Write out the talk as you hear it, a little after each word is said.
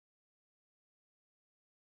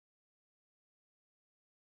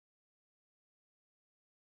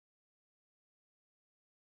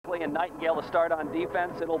Barkley and Nightingale to start on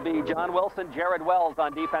defense. It'll be John Wilson, Jared Wells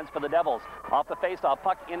on defense for the Devils. Off the faceoff,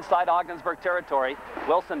 puck inside Ogdensburg territory.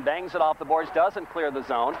 Wilson bangs it off the boards, doesn't clear the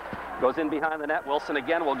zone. Goes in behind the net. Wilson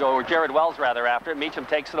again will go, or Jared Wells rather, after it. Meacham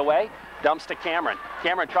takes it away, dumps to Cameron.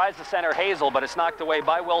 Cameron tries to center Hazel, but it's knocked away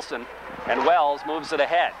by Wilson. And Wells moves it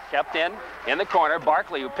ahead. Kept in the corner.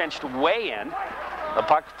 Barkley, who pinched way in. The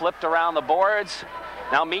puck flipped around the boards.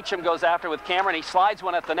 Now Meacham goes after with Cameron. He slides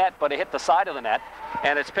one at the net, but it hit the side of the net,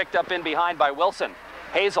 and it's picked up in behind by Wilson.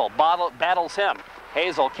 Hazel battles him.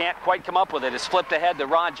 Hazel can't quite come up with it. It's flipped ahead to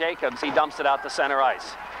Ron Jacobs. He dumps it out to center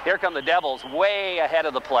ice. Here come the Devils, way ahead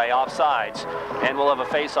of the play, offsides, and we'll have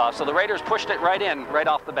a face-off. So the Raiders pushed it right in, right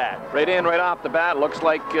off the bat. Right in, right off the bat. Looks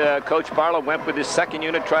like Coach Barlow went with his second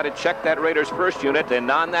unit, tried to check that Raiders' first unit, and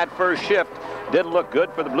on that first shift, did look good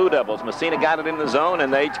for the Blue Devils. Massena got it in the zone,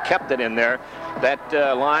 and they kept it in there. That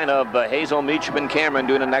line of Hazel, Meacham, and Cameron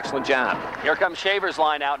doing an excellent job. Here comes Shaver's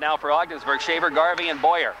line out now for Ogdensburg. Shaver, Garvey, and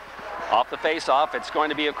Boyer. Off the face-off, it's going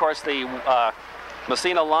to be, of course, the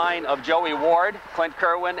Massena line of Joey Ward, Clint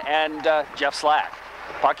Kerwin, and Jeff Slack.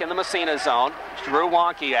 Puck in the Massena zone. Drew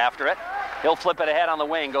Wonky after it. He'll flip it ahead on the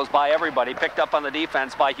wing, goes by everybody. Picked up on the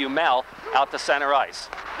defense by Humel out to center ice.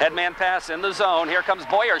 Headman pass in the zone. Here comes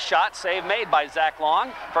Boyer's shot. Save made by Zach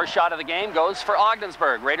Long. First shot of the game goes for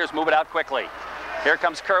Ogdensburg. Raiders move it out quickly. Here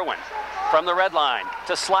comes Kerwin from the red line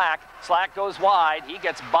to Slack. Slack goes wide. He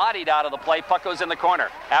gets bodied out of the play. Puck goes in the corner.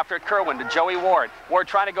 After it, Kerwin to Joey Ward. Ward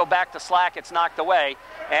trying to go back to Slack. It's knocked away.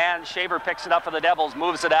 And Shaver picks it up for the Devils,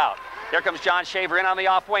 moves it out. Here comes John Shaver in on the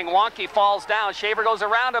off wing. Wonky falls down. Shaver goes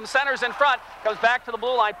around him. Centers in front. Comes back to the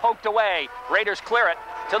blue line. Poked away. Raiders clear it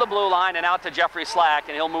to the blue line and out to Jeffrey Slack,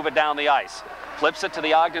 and he'll move it down the ice. Flips it to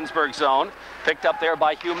the Ogdensburg zone. Picked up there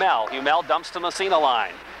by Humel. Humel dumps to Massena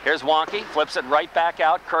line. Here's Wonky. Flips it right back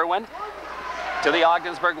out. Kerwin to the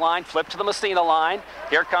Ogdensburg line. Flip to the Massena line.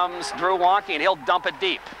 Here comes Drew Wonky, and he'll dump it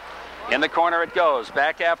deep. In the corner it goes.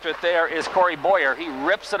 Back after it there is Corey Boyer. He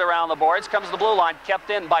rips it around the boards. Comes to the blue line. Kept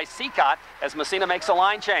in by Seacott as Massena makes a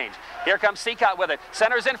line change. Here comes Seacott with it.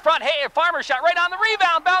 Centers in front. Hey, a Farmer shot right on the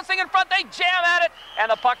rebound. Bouncing in front. They jam at it.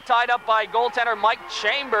 And the puck tied up by goaltender Mike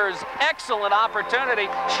Chambers. Excellent opportunity.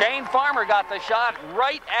 Shane Farmer got the shot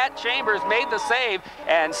right at Chambers. Made the save.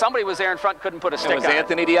 And somebody was there in front. Couldn't put a stick on it. It was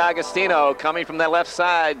Anthony DiAgostino coming from that left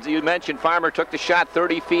side. You mentioned Farmer took the shot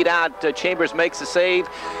 30 feet out. Chambers makes the save.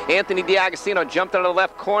 Anthony DiAgostino jumped out of the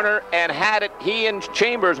left corner and had it. He and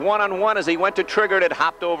Chambers one-on-one as he went to trigger it. It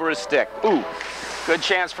hopped over his stick. Ooh. Good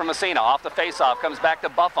chance for Massena. Off the faceoff, comes back to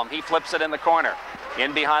Buffum. He flips it in the corner.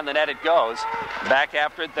 In behind the net it goes. Back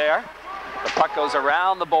after it there. The puck goes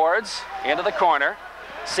around the boards, into the corner.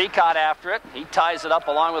 Seacott after it. He ties it up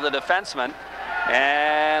along with the defenseman.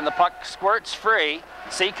 And the puck squirts free.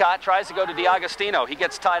 Seacott tries to go to DiAgostino. He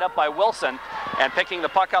gets tied up by Wilson. And picking the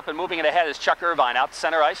puck up and moving it ahead is Chuck Irvine. Out to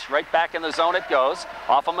center ice, right back in the zone it goes.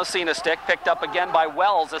 Off a Massena stick, picked up again by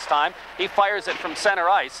Wells this time. He fires it from center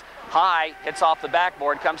ice. High, hits off the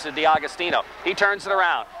backboard, comes to DiAgostino. He turns it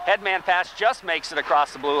around. Headman pass just makes it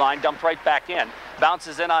across the blue line, dumped right back in.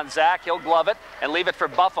 Bounces in on Zach, he'll glove it and leave it for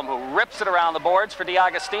Buffum, who rips it around the boards for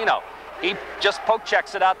DiAgostino. He just poke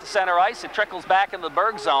checks it out to center ice. It trickles back in the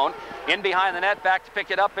Berg zone. In behind the net, back to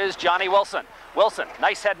pick it up is Johnny Wilson. Wilson,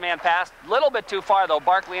 nice headman pass. Little bit too far, though.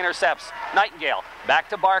 Barkley intercepts. Nightingale, back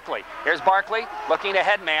to Barkley. Here's Barkley, looking to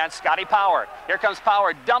headman, Scotty Power. Here comes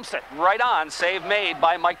Power, dumps it right on. Save made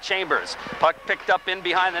by Mike Chambers. Puck picked up in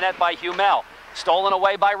behind the net by Humel. Stolen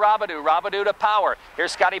away by Robidoux. Robidoux to Power.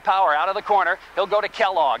 Here's Scotty Power out of the corner. He'll go to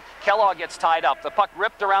Kellogg. Kellogg gets tied up. The puck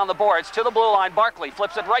ripped around the boards to the blue line. Barkley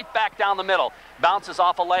flips it right back down the middle. Bounces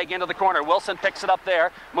off a leg into the corner. Wilson picks it up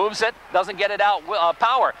there. Moves it. Doesn't get it out.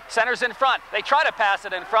 Power. Centers in front. They try to pass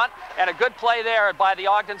it in front. And a good play there by the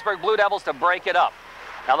Ogdensburg Blue Devils to break it up.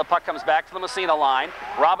 Now the puck comes back to the Massena line.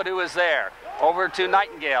 Robidoux is there. Over to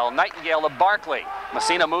Nightingale. Nightingale to Barkley.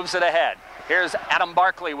 Massena moves it ahead. Here's Adam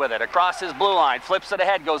Barkley with it, across his blue line, flips it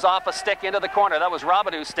ahead, goes off a stick into the corner. That was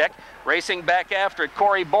Robidoux's stick. Racing back after it,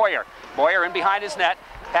 Corey Boyer. Boyer in behind his net,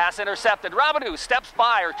 pass intercepted. Robidoux steps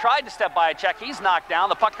by, or tried to step by a check. He's knocked down.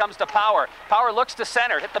 The puck comes to Power. Power looks to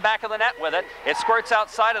center, hit the back of the net with it. It squirts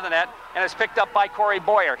outside of the net, and is picked up by Corey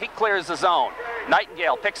Boyer. He clears the zone.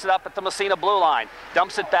 Nightingale picks it up at the Massena blue line,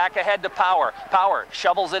 dumps it back ahead to Power. Power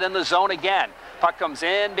shovels it in the zone again. Puck comes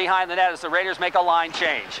in behind the net as the Raiders make a line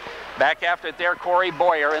change. Back after it there, Corey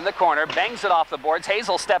Boyer in the corner, bangs it off the boards.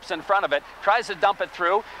 Hazel steps in front of it, tries to dump it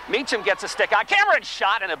through. Meacham gets a stick on. Cameron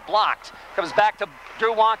shot and it blocked. Comes back to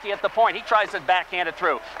Drew Wonke at the point. He tries to backhand it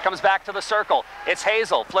through. Comes back to the circle. It's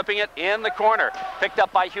Hazel flipping it in the corner. Picked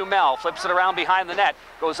up by Humel. Flips it around behind the net.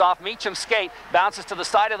 Goes off Meacham's skate. Bounces to the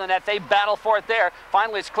side of the net. They battle for it there.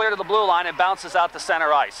 Finally, it's clear to the blue line and bounces out to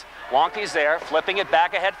center ice. Wonke's there, flipping it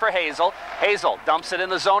back ahead for Hazel. Hazel dumps it in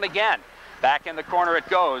the zone again. Back in the corner it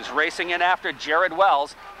goes, racing in after Jared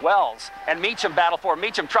Wells. Wells and Meacham battle for it.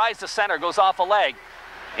 Meacham tries to center, goes off a leg.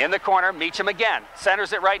 In the corner, Meacham again.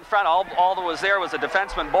 Centers it right in front. All that was there was a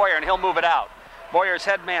defenseman, Boyer, and he'll move it out. Boyer's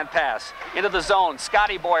headman pass into the zone.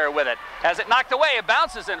 Scotty Boyer with it. Has it knocked away, it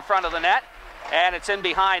bounces in front of the net, and it's in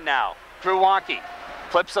behind now. Drew Wonke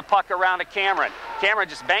flips the puck around to Cameron. Cameron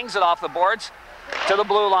just bangs it off the boards to the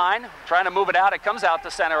blue line, trying to move it out. It comes out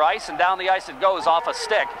to center ice, and down the ice it goes off a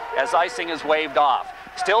stick as icing is waved off.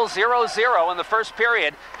 Still 0-0 in the first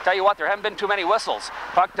period. Tell you what, there haven't been too many whistles.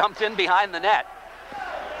 Puck dumped in behind the net.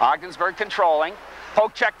 Ogdensburg controlling.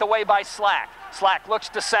 Poke checked away by Slack. Slack looks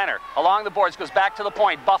to center. Along the boards, goes back to the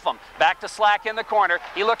point. Buffum back to Slack in the corner.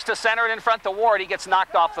 He looks to center it in front to Ward. He gets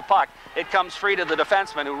knocked off the puck. It comes free to the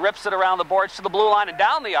defenseman who rips it around the boards to the blue line and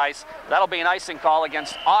down the ice. That'll be an icing call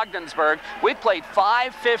against Ogdensburg. We've played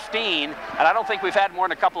 5:15, and I don't think we've had more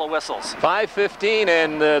than a couple of whistles. 5:15,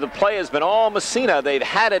 and the play has been all Massena. They've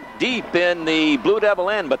had it deep in the Blue Devil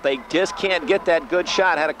end, but they just can't get that good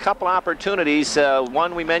shot. Had a couple opportunities.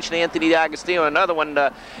 One we mentioned, Anthony D'Agostino. Another one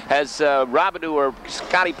has Robidoux, or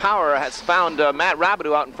Scotty Power has found Matt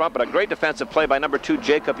Robidoux out in front, but a great defensive play by number 2,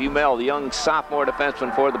 Jacob Humel, the young sophomore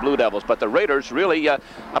defenseman for the Blue Devils. But the Raiders really up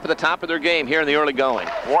at the top of their game here in the early going.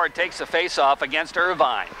 Ward takes a face-off against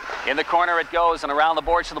Irvine. In the corner it goes, and around the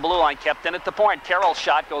boards to the blue line, kept in at the point. Carroll's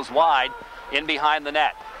shot goes wide in behind the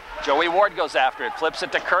net. Joey Ward goes after it, flips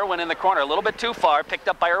it to Kerwin in the corner, a little bit too far, picked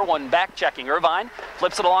up by Irwin, back checking. Irvine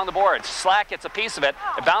flips it along the boards. Slack gets a piece of it.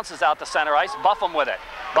 It bounces out to center ice. Buffum with it.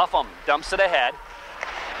 Buffum dumps it ahead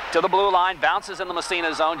to the blue line, bounces in the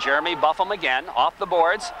Massena zone. Jeremy Buffum again, off the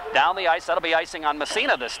boards, down the ice. That'll be icing on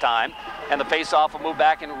Massena this time. And the face-off will move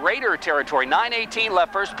back in Raider territory. 9:18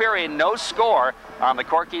 left first period, no score on the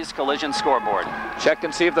Corky's Collision scoreboard. Check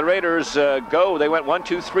and see if the Raiders go. They went 1,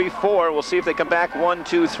 2, 3, 4. We'll see if they come back 1,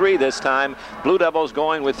 2, 3 this time. Blue Devils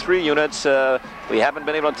going with 3 units. We haven't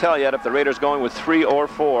been able to tell yet if the Raiders going with 3 or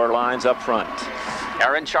 4 lines up front.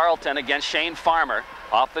 Aaron Charlton against Shane Farmer.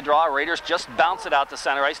 Off the draw, Raiders just bounce it out to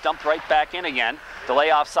center ice, dumped right back in again. Delay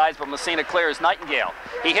offsides, but Massena clears. Nightingale.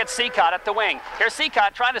 He hits Seacott at the wing. Here's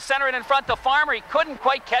Seacott trying to center it in front to Farmer. He couldn't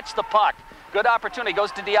quite catch the puck. Good opportunity.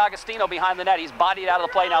 Goes to D'Agostino behind the net. He's bodied out of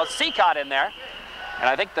the play. Now Seacott in there. And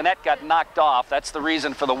I think the net got knocked off. That's the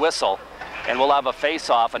reason for the whistle. And we'll have a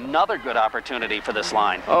face-off. Another good opportunity for this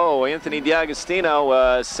line. Oh, Anthony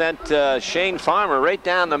D'Agostino sent Shane Farmer right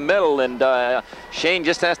down the middle, and Shane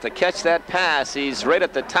just has to catch that pass. He's right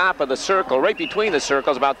at the top of the circle, right between the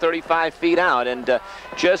circles, about 35 feet out, and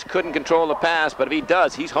just couldn't control the pass. But if he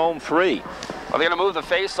does, he's home free. Well, they're going to move the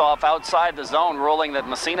face-off outside the zone, ruling that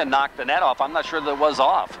Massena knocked the net off. I'm not sure that it was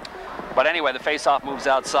off. But anyway, the face-off moves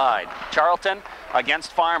outside. Charlton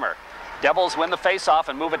against Farmer. Devils win the face-off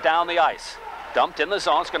and move it down the ice. Dumped in the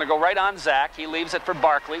zone. It's going to go right on Zach. He leaves it for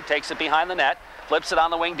Barkley. Takes it behind the net. Flips it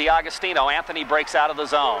on the wing. D'Agostino. Anthony breaks out of the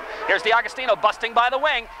zone. Here's D'Agostino busting by the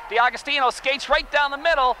wing. D'Agostino skates right down the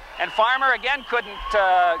middle. And Farmer again couldn't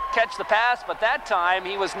catch the pass. But that time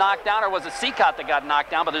he was knocked down. Or was it Seacott that got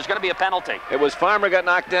knocked down? But there's going to be a penalty. It was Farmer got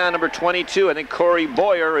knocked down, number 22. I think Corey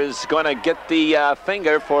Boyer is going to get the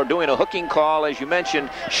finger for doing a hooking call. As you mentioned,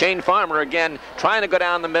 Shane Farmer again trying to go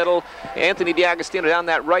down the middle. Anthony D'Agostino down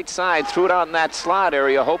that right side. Threw it out in that slot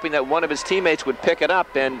area, hoping that one of his teammates would pick it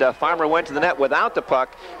up. And Farmer went to the net without the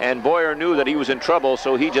puck, and Boyer knew that he was in trouble,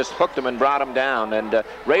 so he just hooked him and brought him down. And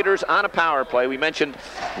Raiders on a power play. We mentioned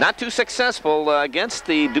not too successful against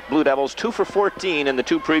the Blue Devils, 2 for 14 in the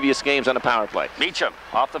 2 previous games on a power play. Meacham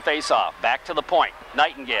off the face-off, back to the point.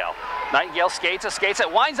 Nightingale. Nightingale skates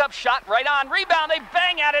it, winds up, shot right on, rebound, they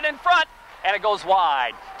bang at it in front, and it goes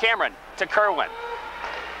wide. Cameron to Kerwin.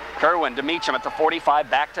 Kerwin to Meacham at the 45,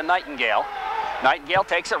 back to Nightingale. Nightingale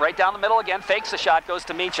takes it right down the middle again, fakes the shot, goes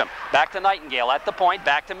to Meacham. Back to Nightingale at the point,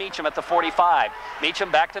 back to Meacham at the 45.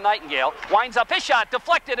 Meacham back to Nightingale, winds up his shot,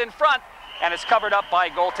 deflected in front, and it's covered up by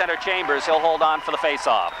goaltender Chambers. He'll hold on for the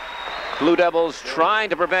face-off. Blue Devils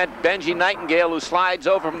trying to prevent Benji Nightingale, who slides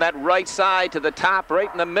over from that right side to the top, right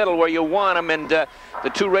in the middle where you want him, and the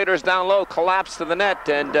two Raiders down low collapse to the net,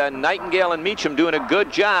 and Nightingale and Meacham doing a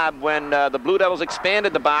good job. When the Blue Devils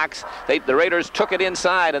expanded the box, the Raiders took it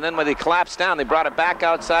inside, and then when they collapsed down, they brought it back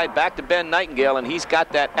outside, back to Ben Nightingale, and he's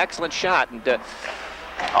got that excellent shot. And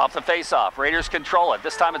off the face-off, Raiders control it.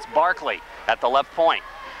 This time it's Barkley at the left point.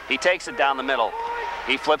 He takes it down the middle.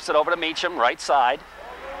 He flips it over to Meacham, right side.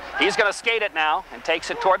 He's going to skate it now and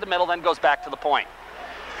takes it toward the middle, then goes back to the point.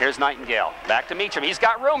 Here's Nightingale. Back to Meacham. He's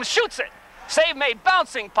got room, shoots it. Save made,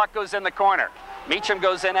 bouncing, puck goes in the corner. Meacham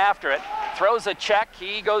goes in after it, throws a check.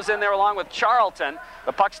 He goes in there along with Charlton.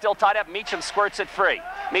 The puck's still tied up. Meacham squirts it free.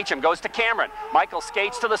 Meacham goes to Cameron. Michael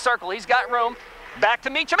skates to the circle. He's got room. Back to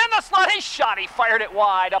Meacham in the slot. His shot. He fired it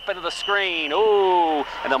wide up into the screen. Ooh,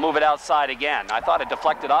 and they'll move it outside again. I thought it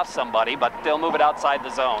deflected off somebody, but they'll move it outside the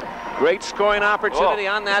zone. Great scoring opportunity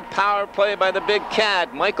on that power play by the Big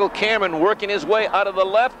Cat. Michael Cameron working his way out of the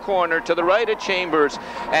left corner to the right of Chambers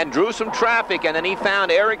and drew some traffic, and then he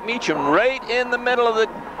found Eric Meacham right in the middle of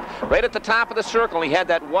right at the top of the circle. He had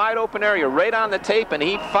that wide open area right on the tape, and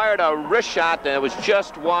he fired a wrist shot, and it was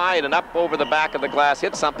just wide and up over the back of the glass,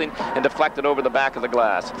 hit something, and deflected over the back of the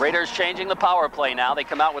glass. Raiders changing the power play now. They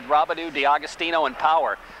come out with Robidoux, DiAgostino, and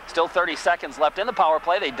Power. Still 30 seconds left in the power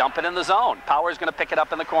play. They dump it in the zone. Power's going to pick it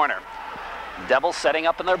up in the corner. Devils setting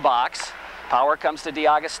up in their box. Power comes to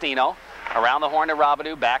DiAgostino. Around the horn to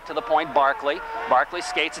Robidoux, back to the point, Barkley. Barkley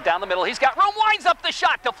skates it down the middle. He's got room, winds up the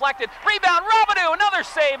shot, deflected. Rebound, Robidoux, another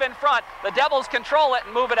save in front. The Devils control it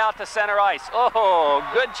and move it out to center ice. Oh,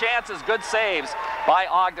 good chances, good saves by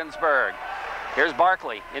Ogdensburg. Here's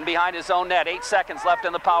Barkley in behind his own net. 8 seconds left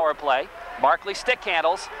in the power play. Barkley stick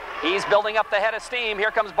handles. He's building up the head of steam. Here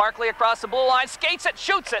comes Barkley across the blue line, skates it,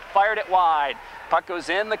 shoots it, fired it wide. Puck goes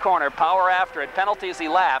in the corner, Power after it. Penalty as he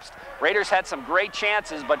lapsed. Raiders had some great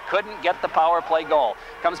chances, but couldn't get the power play goal.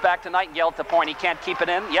 Comes back to Nightingale at the point. He can't keep it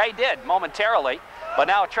in. Yeah, he did momentarily, but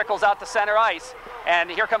now it trickles out to center ice. And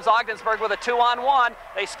here comes Ogdensburg with a 2-on-1.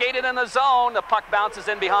 They skated in the zone. The puck bounces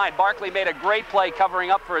in behind. Barkley made a great play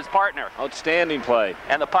covering up for his partner. Outstanding play.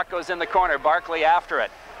 And the puck goes in the corner. Barkley after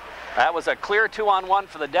it. That was a clear 2-on-1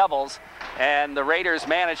 for the Devils. And the Raiders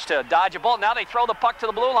managed to dodge a bullet. Now they throw the puck to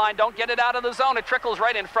the blue line. Don't get it out of the zone. It trickles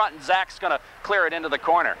right in front, and Zach's going to clear it into the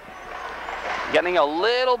corner. Getting a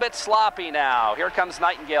little bit sloppy now. Here comes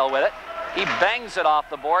Nightingale with it. He bangs it off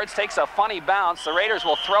the boards, takes a funny bounce. The Raiders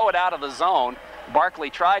will throw it out of the zone. Barkley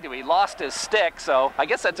tried to. He lost his stick, so I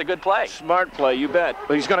guess that's a good play. Smart play, you bet.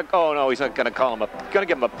 But he's going to, oh no, he's not going to call him going to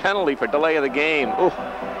give him a penalty for delay of the game. Ooh.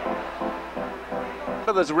 Out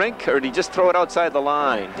of this rink, or did he just throw it outside the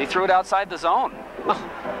line? He threw it outside the zone.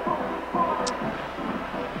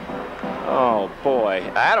 Oh, boy.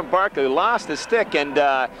 Adam Barkley lost his stick, and,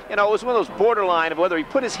 you know, it was one of those borderline of whether he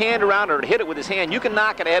put his hand around it or hit it with his hand. You can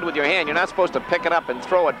knock it ahead with your hand. You're not supposed to pick it up and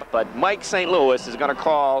throw it. But Mike St. Louis is going to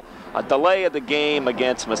call a delay of the game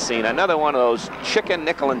against Massena. Another one of those chicken,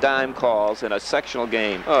 nickel, and dime calls in a sectional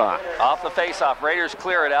game. Ugh. Off the faceoff, Raiders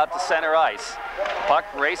clear it out to center ice. Puck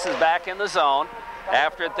races back in the zone.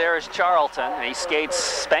 After it there is Charlton, and he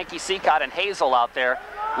skates Spanky Seacott and Hazel out there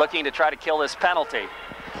looking to try to kill this penalty.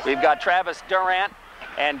 We've got Travis Durant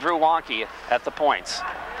and Drew Wonky at the points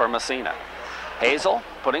for Massena. Hazel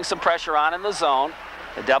putting some pressure on in the zone.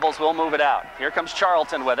 The Devils will move it out. Here comes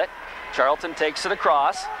Charlton with it. Charlton takes it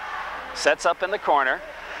across, sets up in the corner.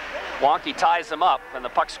 Wonky ties him up, and the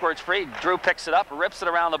puck squirts free. Drew picks it up, rips it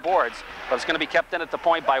around the boards, but it's going to be kept in at the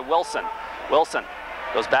point by Wilson. Wilson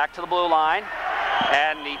goes back to the blue line,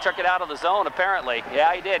 and he took it out of the zone, apparently.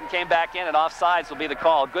 Yeah, he did, and came back in, and offsides will be the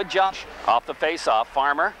call. Good job. Off the faceoff,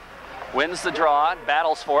 Farmer wins the draw,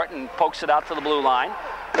 battles for it, and pokes it out to the blue line.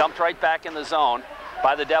 Dumped right back in the zone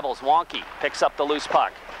by the Devils. Wonky picks up the loose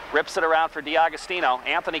puck, rips it around for DiAgostino.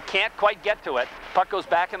 Anthony can't quite get to it. Puck goes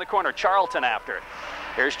back in the corner. Charlton after it.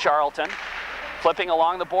 Here's Charlton flipping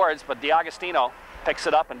along the boards, but DiAgostino picks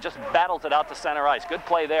it up and just battles it out to center ice. Good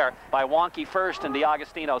play there by Wonky first and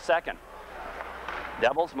DiAgostino second.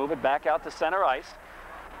 Devils move it back out to center ice.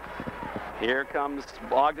 Here comes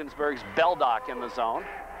Ogdensburg's Beldock in the zone.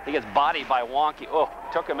 He gets bodied by Wonky. Oh,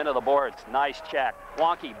 took him into the boards. Nice check.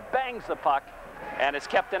 Wonky bangs the puck, and it's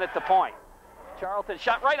kept in at the point. Charlton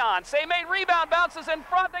shot right on. Save made, rebound, bounces in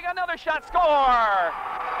front. They got another shot. Score!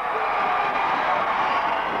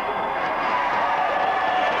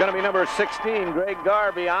 Going to be number 16, Greg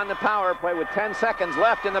Garvey, on the power play with 10 seconds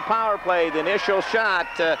left in the power play. The initial shot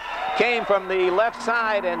came from the left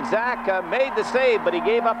side, and Zach made the save, but he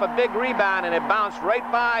gave up a big rebound, and it bounced right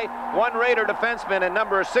by one Raider defenseman, and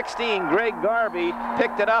number 16, Greg Garvey,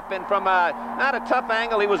 picked it up, and from not a tough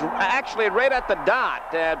angle, he was actually right at the dot,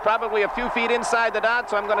 probably a few feet inside the dot,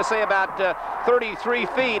 so I'm going to say about 33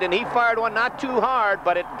 feet, and he fired one not too hard,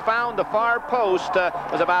 but it found the far post,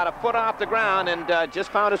 was about a foot off the ground, and just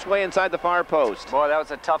found its way inside the far post. Boy, that was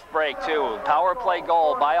a tough break, too. Power play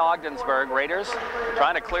goal by Ogdensburg. Raiders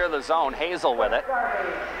trying to clear the zone. Hazel with it.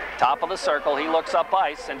 Top of the circle. He looks up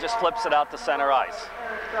ice and just flips it out to center ice.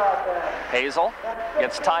 Hazel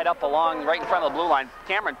gets tied up along right in front of the blue line.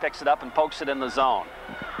 Cameron picks it up and pokes it in the zone.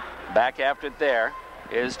 Back after it there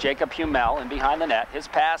is Jacob Hummel, and behind the net. His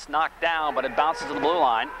pass knocked down, but it bounces to the blue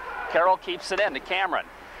line. Carroll keeps it in to Cameron.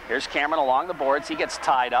 Here's Cameron along the boards. He gets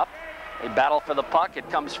tied up. They battle for the puck. It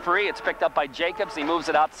comes free. It's picked up by Jacobs. He moves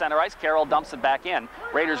it out to center ice. Carroll dumps it back in.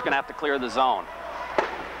 Raiders going to have to clear the zone.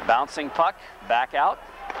 Bouncing puck, back out.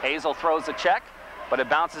 Hazel throws a check, but it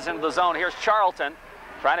bounces into the zone. Here's Charlton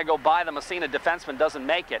trying to go by the Massena defenseman. Doesn't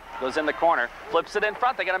make it. Goes in the corner. Flips it in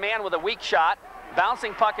front. They got a man with a weak shot.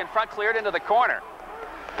 Bouncing puck in front, cleared into the corner.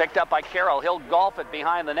 Picked up by Carroll. He'll golf it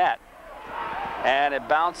behind the net. And it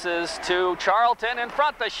bounces to Charlton in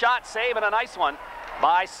front. The shot, save, and a nice one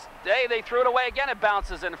by Stay. They threw it away again. It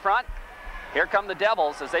bounces in front. Here come the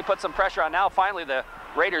Devils as they put some pressure on. Now finally the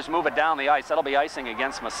Raiders move it down the ice. That'll be icing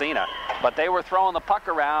against Massena. But they were throwing the puck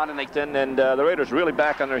around, and the Raiders really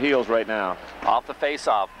back on their heels right now. Off the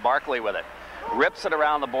face-off, Barkley with it. Rips it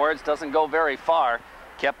around the boards, doesn't go very far.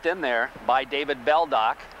 Kept in there by David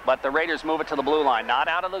Beldock, but the Raiders move it to the blue line. Not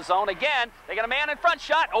out of the zone again. They got a man in front.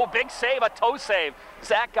 Shot. Oh, big save, a toe save.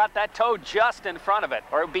 Zach got that toe just in front of it,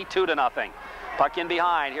 or it would be 2-0. Puck in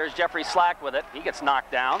behind. Here's Jeffrey Slack with it. He gets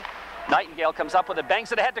knocked down. Nightingale comes up with it,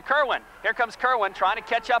 bangs it ahead to Kerwin. Here comes Kerwin trying to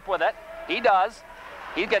catch up with it. He does.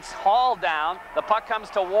 He gets hauled down. The puck comes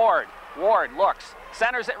to Ward. Ward looks,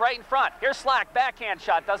 centers it right in front. Here's Slack, backhand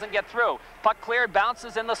shot, doesn't get through. Puck cleared,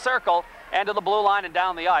 bounces in the circle, and to the blue line and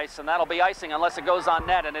down the ice, and that'll be icing unless it goes on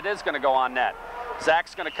net, and it is going to go on net.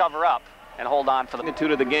 Zach's going to cover up and hold on for the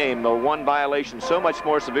magnitude of the game. The one violation so much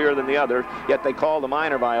more severe than the other, yet they call the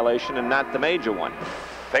minor violation and not the major one.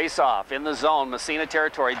 Face-off in the zone, Massena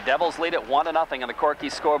territory. Devils lead it 1-0 on the Corky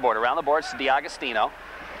scoreboard. Around the boards to DiAgostino.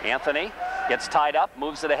 Anthony gets tied up,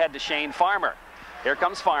 moves it ahead to Shane Farmer. Here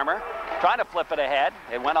comes Farmer, trying to flip it ahead.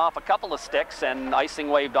 It went off a couple of sticks and icing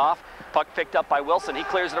waved off. Puck picked up by Wilson. He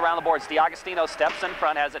clears it around the boards. DiAgostino steps in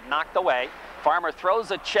front, has it knocked away. Farmer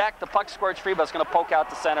throws a check. The puck squirts free, but it's going to poke out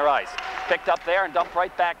to center ice. Picked up there and dumped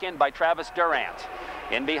right back in by Travis Durant.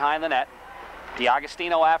 In behind the net.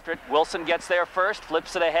 DiAgostino after it. Wilson gets there first,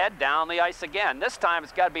 flips it ahead, down the ice again. This time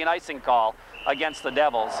it's got to be an icing call against the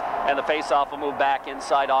Devils, and the face-off will move back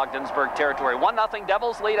inside Ogdensburg territory. 1-0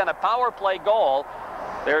 Devils lead on a power play goal.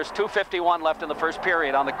 There's 2:51 left in the first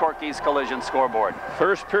period on the Corky's Collision scoreboard.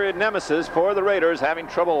 First period nemesis for the Raiders, having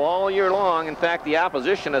trouble all year long. In fact, the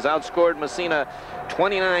opposition has outscored Massena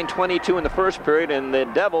 29-22 in the first period, and the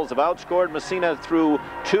Devils have outscored Massena through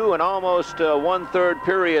 2 and almost 1/3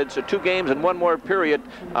 periods, so 2 games and 1 more period.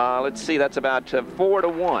 Let's see, that's about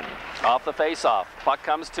 4-1. Off the face-off. Puck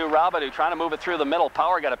comes to Rabadou, trying to move it through the middle.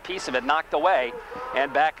 Power got a piece of it knocked away,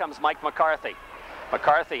 and back comes Mike McCarthy.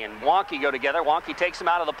 McCarthy and Wonky go together. Wonky takes him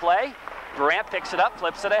out of the play. Durant picks it up,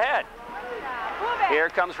 flips it ahead. Here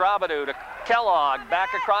comes Rabadou to Kellogg,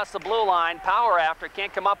 back across the blue line. Power after,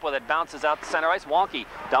 can't come up with it. Bounces out to center ice. Wonky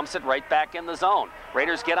dumps it right back in the zone.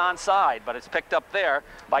 Raiders get onside, but it's picked up there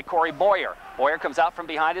by Corey Boyer. Boyer comes out from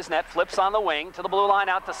behind his net, flips on the wing to the blue line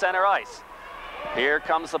out to center ice. Here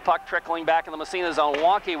comes the puck trickling back in the Massena zone.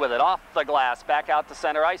 Wonky with it off the glass, back out to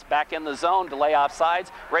center ice, back in the zone, delay offsides.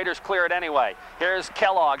 Raiders clear it anyway. Here's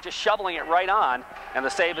Kellogg just shoveling it right on, and the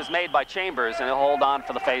save is made by Chambers, and he'll hold on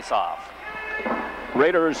for the face-off.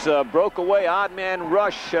 Raiders broke away odd man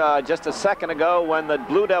rush just a second ago when the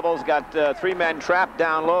Blue Devils got 3 men trapped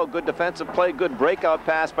down low. Good defensive play, good breakout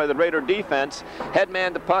pass by the Raider defense.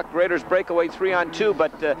 Headman the puck, Raiders break away 3-on-2,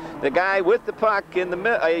 but the guy with the puck in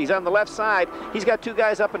the he's on the left side. He's got 2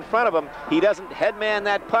 guys up in front of him. He doesn't headman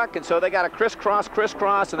that puck, and so they got a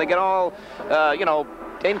crisscross, and they get all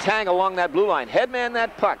entangled along that blue line. Headman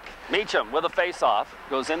that puck. Meacham with a face-off,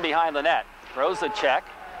 goes in behind the net, throws the check.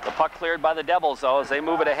 The puck cleared by the Devils, though, as they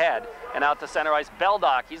move it ahead. And out to center ice,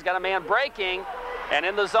 Beldock. He's got a man breaking, and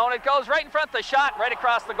in the zone it goes right in front. The shot right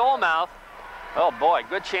across the goal mouth. Oh, boy,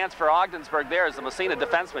 good chance for Ogdensburg there as the Massena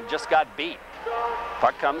defenseman just got beat.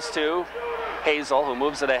 Puck comes to Hazel, who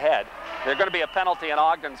moves it ahead. There's going to be a penalty in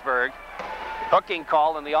Ogdensburg. Hooking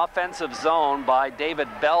call in the offensive zone by David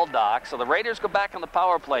Beldock. So the Raiders go back on the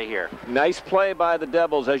power play here. Nice play by the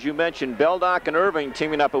Devils. As you mentioned, Beldock and Irving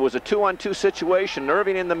teaming up. It was a 2-on-2 situation.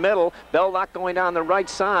 Irving in the middle, Beldock going down the right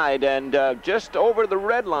side, and just over the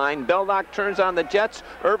red line, Beldock turns on the Jets.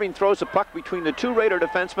 Irving throws a puck between the two Raider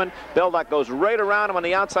defensemen. Beldock goes right around him on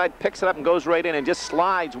the outside, picks it up and goes right in and just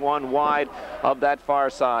slides one wide of that far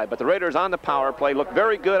side. But the Raiders on the power play look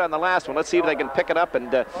very good on the last one. Let's see if they can pick it up, and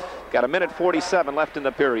got a minute 47 left in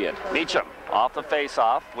the period. Meacham off the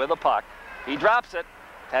face-off with a puck. He drops it,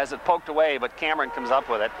 has it poked away, but Cameron comes up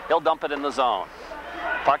with it. He'll dump it in the zone.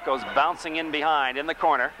 Puck goes bouncing in behind in the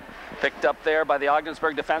corner. Picked up there by the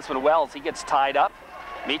Ogdensburg defenseman Wells. He gets tied up.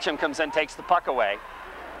 Meacham comes in, takes the puck away.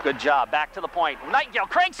 Good job. Back to the point. Nightingale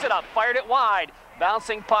cranks it up, fired it wide.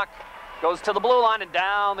 Bouncing puck goes to the blue line and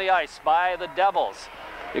down the ice by the Devils.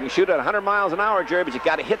 You can shoot at 100 miles an hour, Jerry, but you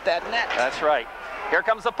got to hit that net. That's right. Here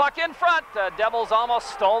comes the puck in front. The Devils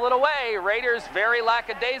almost stole it away. Raiders very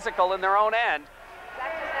lackadaisical in their own end.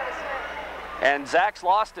 And Zach's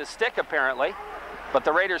lost his stick apparently, but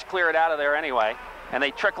the Raiders clear it out of there anyway, and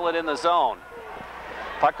they trickle it in the zone.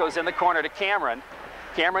 Puck goes in the corner to Cameron.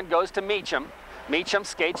 Cameron goes to Meacham. Meacham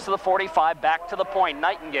skates to the 45, back to the point.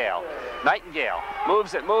 Nightingale. Nightingale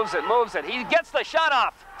moves it, moves it, moves it. He gets the shot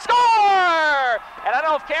off. Score! And I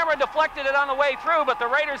don't know if Cameron deflected it on the way through, but the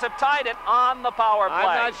Raiders have tied it on the power play.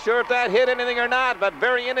 I'm not sure if that hit anything or not, but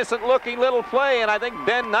very innocent-looking little play, and I think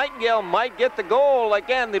Ben Nightingale might get the goal.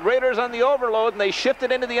 Again, the Raiders on the overload, and they shift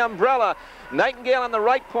it into the umbrella. Nightingale on the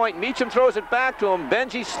right point. Meacham throws it back to him.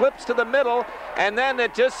 Benji slips to the middle, and then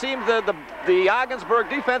it just seemed the Ogdensburg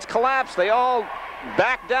defense collapsed. They all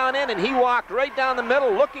backed down in, and he walked right down the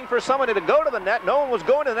middle looking for somebody to go to the net. No one was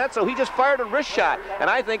going to the net, so he just fired a wrist shot, and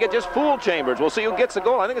I think it just fooled Chambers. We'll see who gets the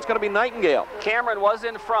goal. I think it's going to be Nightingale. Cameron was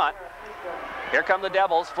in front. Here come the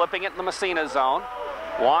Devils, flipping it in the Massena zone.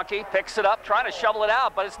 Wonky picks it up, trying to shovel it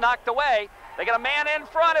out, but it's knocked away. They got a man in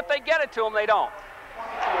front. If they get it to him, they don't.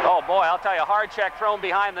 Oh boy, I'll tell you, hard check thrown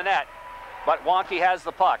behind the net. But Wonky has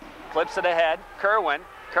the puck. Flips it ahead. Kerwin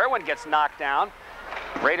gets knocked down.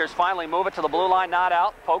 Raiders finally move it to the blue line, not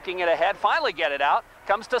out. Poking it ahead, finally get it out.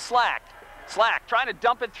 Comes to Slack. Slack trying to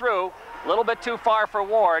dump it through. A little bit too far for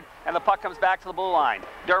Ward, and the puck comes back to the blue line.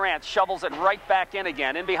 Durant shovels it right back in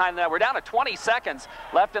again, in behind that. We're down to 20 seconds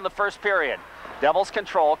left in the first period. Devils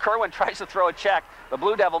control. Kerwin tries to throw a check. The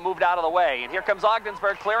Blue Devil moved out of the way. And here comes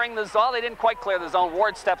Ogdensburg clearing the zone. They didn't quite clear the zone.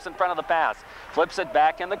 Ward steps in front of the pass. Flips it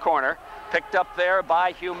back in the corner. Picked up there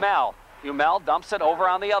by Hummel. Hummel dumps it over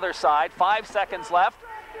on the other side. 5 seconds left.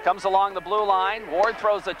 Comes along the blue line. Ward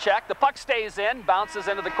throws a check. The puck stays in. Bounces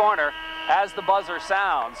into the corner as the buzzer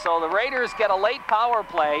sounds. So the Raiders get a late power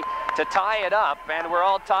play to tie it up. And we're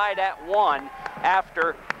all tied at 1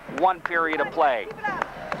 after 1 period of play.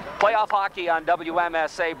 Playoff hockey on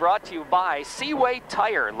WMSA brought to you by Seaway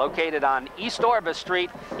Tire, located on East Orvis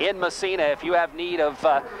Street in Massena. If you have need of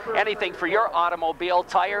anything for your automobile,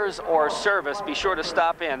 tires, or service, be sure to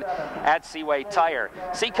stop in at Seaway Tire.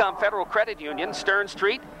 Seacom Federal Credit Union, Stern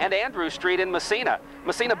Street and Andrew Street in Massena.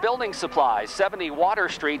 Massena Building Supplies, 70 Water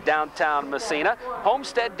Street, downtown Massena.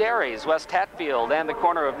 Homestead Dairies, West Hatfield, and the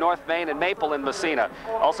corner of North Main and Maple in Massena.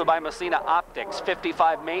 Also by Massena Optics,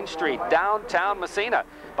 55 Main Street, downtown Massena.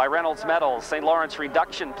 By Reynolds Metals, St. Lawrence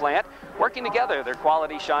Reduction Plant. Working together, their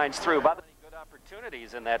quality shines through. By the way, good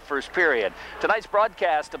opportunities in that first period. Tonight's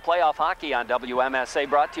broadcast of playoff hockey on WMSA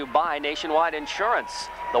brought to you by Nationwide Insurance,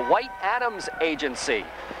 the White Adams Agency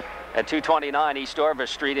at 229 East Orvis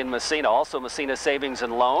Street in Massena. Also Massena Savings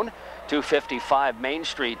and Loan, 255 Main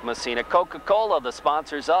Street, Massena. Coca-Cola, the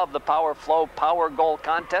sponsors of the Power Flow Power Goal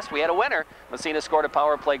Contest. We had a winner. Massena scored a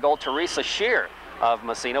power play goal. Teresa Shear of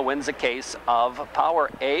Massena wins a case of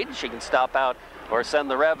Powerade. She can stop out or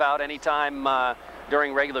send the Rev out anytime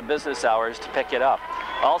during regular business hours to pick it up.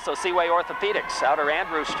 Also, Seaway Orthopedics, Outer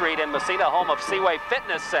Andrew Street in Massena, home of Seaway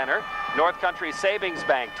Fitness Center. North Country Savings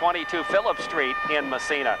Bank, 22 Phillip Street in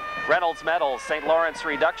Massena. Reynolds Metals, St. Lawrence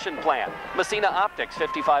Reduction Plant. Massena Optics,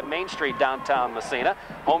 55 Main Street, downtown Massena.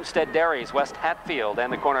 Homestead Dairies, West Hatfield,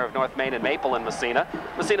 and the corner of North Main and Maple in Massena.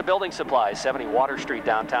 Massena Building Supplies, 70 Water Street,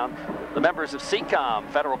 downtown. The members of Seacom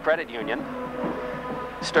Federal Credit Union.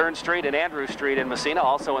 Stern Street and Andrew Street in Massena,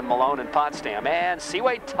 also in Malone and Potsdam. And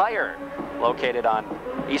Seaway Tire, located on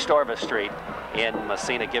East Orvis Street in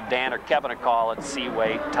Massena. Give Dan or Kevin a call at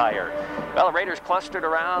Seaway Tire. Well, the Raiders clustered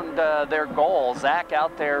around their goal. Zach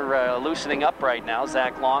out there loosening up right now.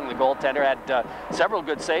 Zach Long, the goaltender, had several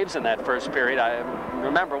good saves in that first period. I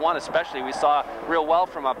remember one especially we saw real well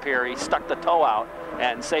from up here. He stuck the toe out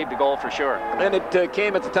and saved a goal for sure. And it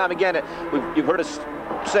came at the time, again, you've heard us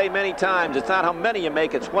say many times, it's not how many you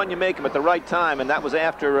make, it's when you make them at the right time, and that was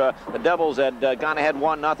after the Devils had gone ahead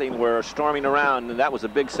 1-0, were storming around, and that was a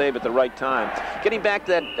big save at the right time. Getting back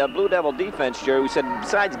to that Blue Devil defense, Jerry, we said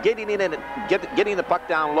besides getting in and getting the puck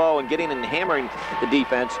down low and getting and hammering the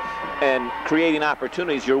defense and creating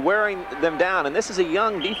opportunities, you're wearing them down, and this is a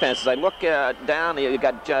young defense. As I look down, you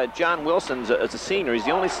got John Wilson as a senior. He's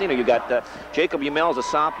the only senior. You got Jacob Umel's a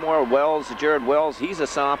sophomore. Jared Wells, he's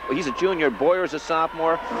a junior. Boyer's a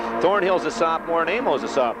sophomore. Thornhill's a sophomore, and Amo's a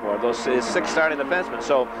sophomore. Those 6 starting defensemen.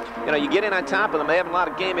 So, you know, you get in on top of them. They have a lot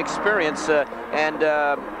of game experience, and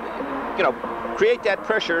you know, create that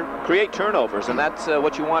pressure, create turnovers, and that's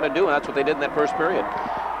what you want to do, and that's what they did in that first period.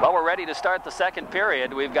 Well, we're ready to start the second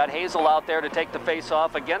period. We've got Hazel out there to take the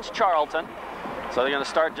face-off against Charlton. So they're going to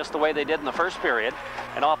start just the way they did in the first period.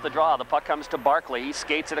 And off the draw, the puck comes to Barkley. He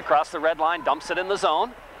skates it across the red line, dumps it in the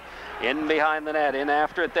zone. In behind the net, in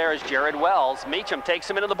after it there is Jared Wells. Meacham takes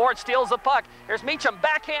him into the board, steals the puck. Here's Meacham,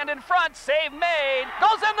 backhand in front, save made,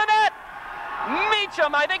 goes in the net!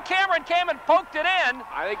 Meacham, I think Cameron came and poked it in.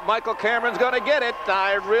 I think Michael Cameron's going to get it,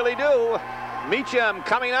 I really do. Meacham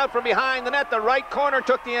coming out from behind the net, the right corner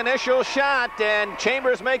took the initial shot, and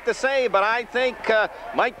Chambers make the save, but I think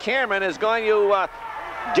Mike Cameron is going to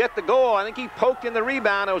get the goal. I think he poked in the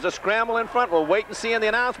rebound. It was a scramble in front. We'll wait and see in the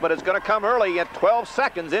announcement. It's going to come early at 12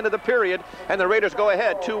 seconds into the period, and the Raiders go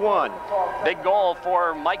ahead 2-1. Big goal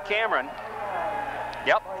for Mike Cameron.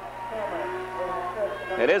 Yep.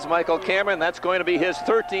 It is Michael Cameron. That's going to be his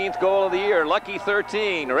 13th goal of the year. Lucky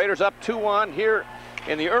 13. The Raiders up 2-1 here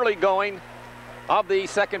in the early going of the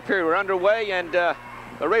second period. We're underway, and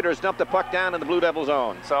the Raiders dump the puck down in the Blue Devil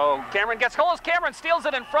zone. So Cameron gets goals. Cameron steals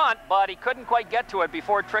it in front, but he couldn't quite get to it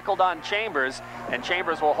before it trickled on Chambers, and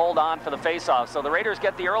Chambers will hold on for the faceoff. So the Raiders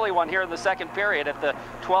get the early one here in the second period at the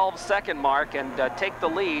 12-second mark and take the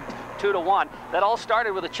lead 2-1. That all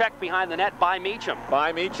started with a check behind the net by Meacham.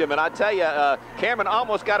 And I tell you, Cameron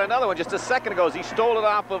almost got another one just a second ago as he stole it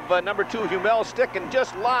off of number 2 Humel's stick and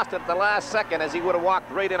just lost it at the last second as he would have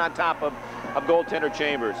walked right in on top of goaltender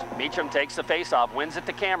Chambers. Meacham takes the faceoff, wins it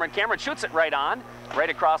to Cameron. Cameron shoots it right on, right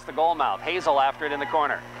across the goal mouth. Hazel after it in the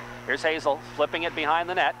corner. Here's Hazel flipping it behind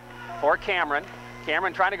the net for Cameron.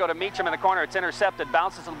 Cameron trying to go to Meacham in the corner. It's intercepted,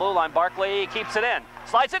 bounces to the blue line. Barkley keeps it in.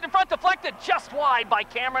 Slides it in front, deflected just wide by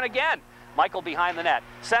Cameron again. Michael behind the net,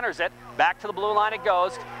 centers it, back to the blue line it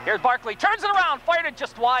goes. Here's Barkley, turns it around, fired it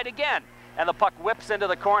just wide again. And the puck whips into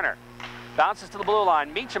the corner. Bounces to the blue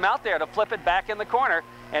line. Meacham out there to flip it back in the corner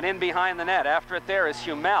and in behind the net. After it there is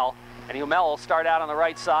Humel. And Humel will start out on the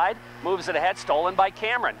right side, moves it ahead, stolen by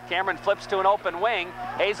Cameron. Cameron flips to an open wing.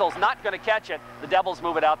 Hazel's not going to catch it. The Devils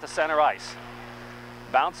move it out to center ice.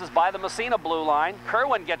 Bounces by the Massena blue line.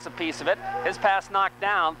 Kerwin gets a piece of it. His pass knocked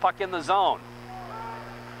down, puck in the zone.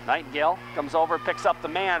 Nightingale comes over, picks up the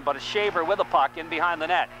man, but a Shaver with a puck in behind the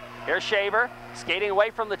net. Here's Shaver, skating away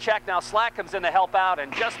from the check. Now Slack comes in to help out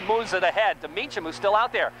and just moves it ahead to Meacham, who's still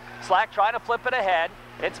out there. Slack trying to flip it ahead.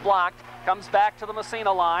 It's blocked. Comes back to the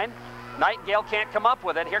Massena line. Nightingale can't come up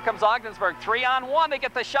with it. Here comes Ogdensburg. 3-on-1. They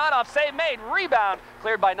get the shot off. Save made. Rebound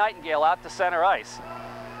cleared by Nightingale out to center ice.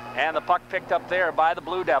 And the puck picked up there by the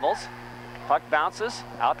Blue Devils. Puck bounces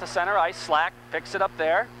out to center ice. Slack picks it up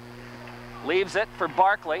there. Leaves it for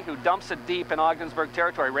Barkley, who dumps it deep in Ogdensburg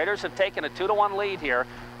territory. Raiders have taken a 2-1 lead here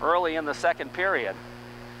early in the second period.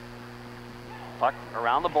 Puck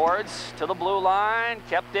around the boards to the blue line,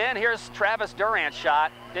 kept in. Here's Travis Durant's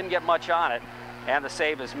shot. Didn't get much on it. And the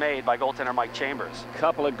save is made by goaltender Mike Chambers. A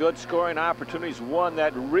couple of good scoring opportunities. One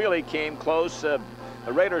that really came close. The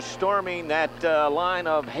Raiders storming that line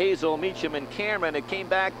of Hazel, Meacham, and Cameron. It came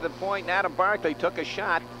back to the point, and Adam Barkley took a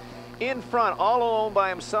shot in front, all alone by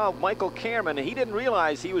himself, Michael Cameron. And he didn't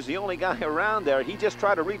realize he was the only guy around there. He just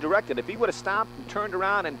tried to redirect it. If he would have stopped and turned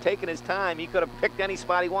around and taken his time, he could have picked any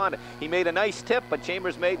spot he wanted. He made a nice tip, but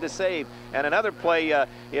Chambers made the save. And another play,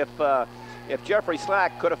 if Jeffrey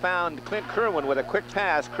Slack could have found Clint Kerwin with a quick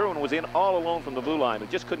pass, Kerwin was in all alone from the blue line, but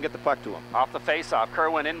just couldn't get the puck to him. Off the faceoff,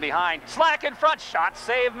 Kerwin in behind. Slack in front, shot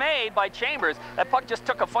save made by Chambers. That puck just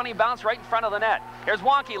took a funny bounce right in front of the net. Here's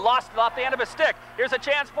Wonky, lost it off the end of his stick. Here's a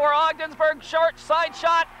chance for Ogdensburg, short side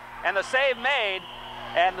shot, and the save made.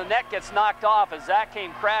 And the net gets knocked off as that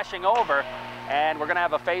came crashing over. And we're going to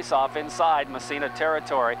have a face-off inside Massena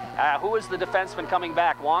territory. Who is the defenseman coming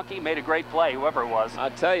back? Wonky made a great play, whoever it was.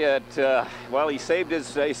 I'll tell you, well, he saved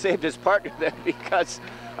his partner there because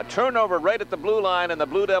a turnover right at the blue line, and the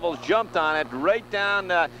Blue Devils jumped on it right down.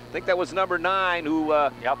 I think that was number 9, who.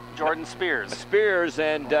 Yep, Jordan Spears. Spears,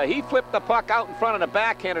 and he flipped the puck out in front of the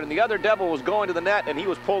backhander, and the other Devil was going to the net, and he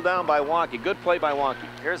was pulled down by Wonky. Good play by Wonky.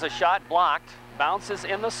 Here's a shot blocked, bounces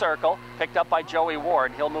in the circle, picked up by Joey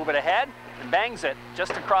Ward. He'll move it ahead and bangs it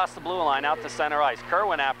just across the blue line out to center ice.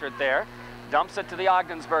 Kerwin after it there, dumps it to the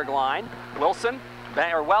Ogdensburg line. Wells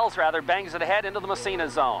bangs it ahead into the Massena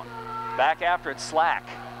zone. Back after it, Slack.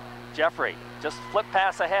 Jeffrey just flip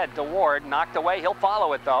pass ahead to Ward, knocked away. He'll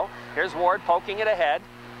follow it though. Here's Ward poking it ahead,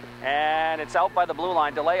 and it's out by the blue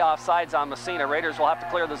line. Delay offsides on Massena. Raiders will have to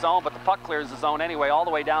clear the zone, but the puck clears the zone anyway, all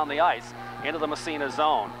the way down the ice into the Massena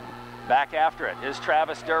zone. Back after it is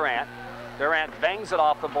Travis Durant. Durant bangs it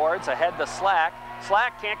off the boards ahead to Slack.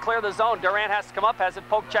 Slack can't clear the zone. Durant has to come up, has it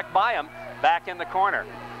poke check by him, back in the corner.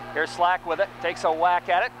 Here's Slack with it, takes a whack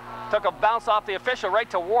at it. Took a bounce off the official right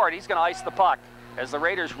to Ward. He's going to ice the puck as the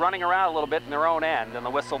Raiders running around a little bit in their own end, and the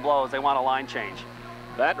whistle blows. They want a line change.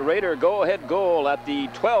 That Raider go-ahead goal at the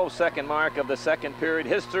 12-second mark of the second period.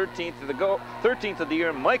 His 13th of the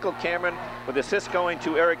year. Michael Cameron with assist going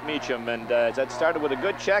to Eric Meacham. And that started with a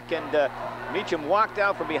good check, and Meacham walked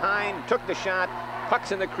out from behind, took the shot,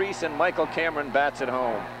 puck's in the crease, and Michael Cameron bats it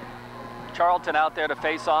home. Charlton out there to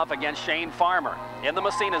face off against Shane Farmer in the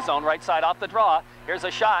Massena zone, right side off the draw. Here's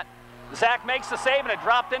a shot. Zach makes the save, and it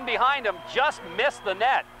dropped in behind him, just missed the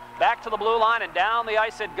net. Back to the blue line, and down the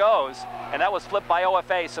ice it goes. And that was flipped by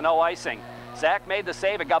OFA, so no icing. Zach made the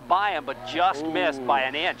save, it got by him, but just missed by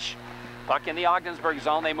an inch. Puck in the Ogdensburg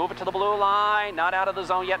zone, they move it to the blue line, not out of the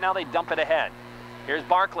zone yet, now they dump it ahead. Here's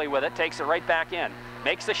Barkley with it, takes it right back in,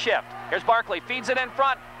 makes the shift. Here's Barkley, feeds it in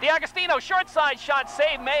front. DiAgostino, short side shot,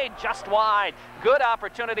 save made, just wide. Good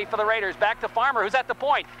opportunity for the Raiders. Back to Farmer, who's at the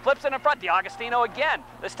point. Flips it in front, DiAgostino again.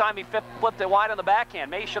 This time he flipped it wide on the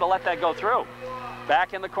backhand. Maybe he should have let that go through.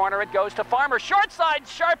 Back in the corner it goes to Farmer. Short side,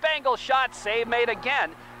 sharp angle shot, save made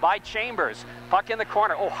again by Chambers. Puck in the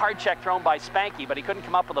corner. Oh, hard check thrown by Spanky, but he couldn't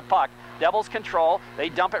come up with the puck. Devils control. They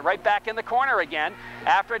dump it right back in the corner again.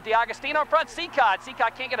 After it, DiAgostino in front.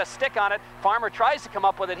 Seacott can't get a stick on it. Farmer tries to come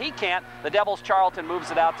up with it. He can't. The Devils' Charlton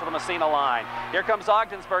moves it out to the Massena line. Here comes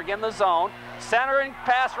Ogdensburg in the zone. Centering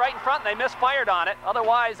pass right in front, and they misfired on it.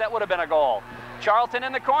 Otherwise, that would have been a goal. Charlton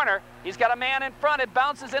in the corner. He's got a man in front. It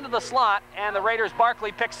bounces into the slot, and the Raiders'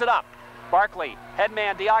 Barkley picks it up. Barkley,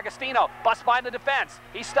 headman DiAgostino, busts by the defense.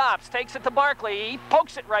 He stops, takes it to Barkley. He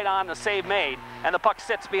pokes it right on, the save made, and the puck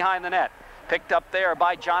sits behind the net. Picked up there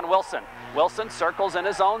by John Wilson. Wilson circles in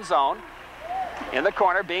his own zone. In the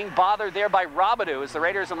corner, being bothered there by Robidoux as the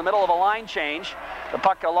Raiders in the middle of a line change. The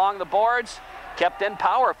puck along the boards, kept in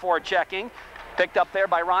power for checking. Picked up there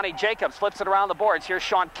by Ronnie Jacobs, flips it around the boards. Here's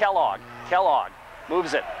Sean Kellogg. Kellogg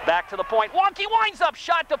moves it back to the point. Wonky winds up,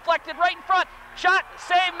 shot deflected right in front. Shot,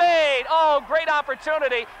 save made. Oh, great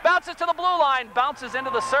opportunity. Bounces to the blue line, bounces into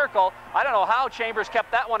the circle. I don't know how Chambers kept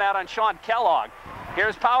that one out on Sean Kellogg.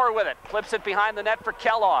 Here's Power with it, flips it behind the net for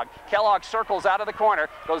Kellogg. Kellogg circles out of the corner,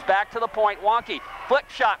 goes back to the point. Wonky, flick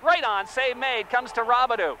shot, right on, save made, comes to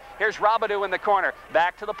Robidoux. Here's Robidoux in the corner,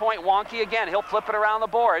 back to the point. Wonky again, he'll flip it around the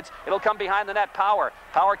boards. It'll come behind the net. Power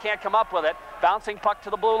can't come up with it. Bouncing puck to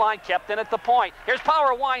the blue line, kept in at the point. Here's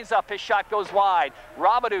Power, winds up, his shot goes wide.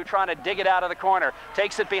 Robidoux trying to dig it out of the corner,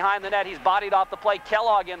 takes it behind the net. He's bodied off the play.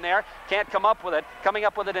 Kellogg in there, can't come up with it. Coming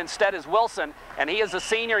up with it instead is Wilson, and he is a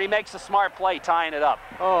senior. He makes a smart play, tying it up.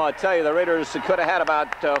 Oh, I tell you, the Raiders could have had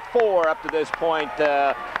about 4 up to this point.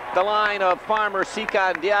 The line of Farmer,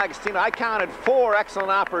 Seacott, and DiAgostino. I counted 4 excellent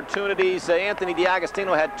opportunities. Anthony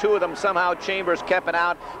DiAgostino had 2 of them. Somehow Chambers kept it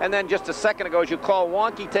out. And then just a second ago, as you call,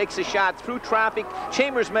 Wonky takes a shot through traffic.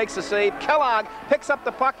 Chambers makes the save. Kellogg picks up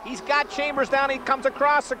the puck. He's got Chambers down. He comes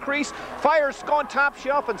across the crease, fires going top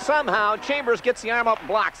shelf, and somehow Chambers gets the arm up and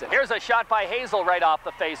blocks it. Here's a shot by Hazel right off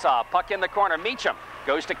the face-off. Puck in the corner. Meacham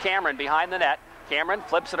goes to Cameron behind the net. Cameron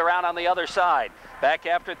flips it around on the other side. Back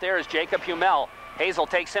after it there is Jacob Hummel. Hazel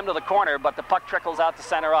takes him to the corner, but the puck trickles out to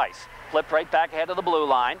center ice. Flipped right back ahead of the blue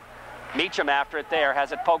line. Meacham after it there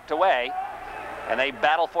has it poked away, and they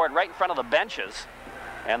battle for it right in front of the benches.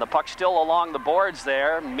 And the puck still along the boards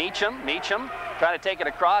there. Meacham trying to take it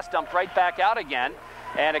across, dumped right back out again.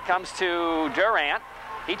 And it comes to Durant.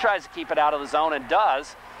 He tries to keep it out of the zone and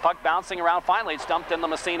does. Puck bouncing around. Finally, it's dumped in the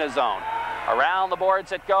Massena zone. Around the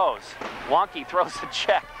boards it goes. Wonky throws a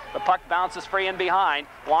check. The puck bounces free in behind.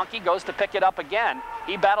 Wonky goes to pick it up again.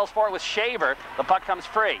 He battles for it with Shaver. The puck comes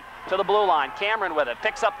free to the blue line. Cameron with it.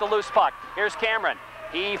 Picks up the loose puck. Here's Cameron.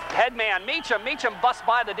 Headman Meacham. Meacham busts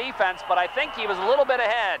by the defense, but I think he was a little bit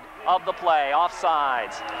ahead of the play.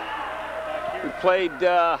 Offsides. We played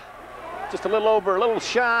just a little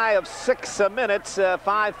shy of 6 minutes.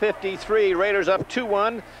 5:53. Raiders up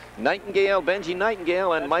 2-1. Benji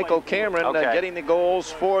Nightingale and Michael Cameron getting the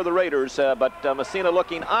goals for the Raiders. But Massena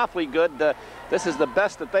looking awfully good. This is the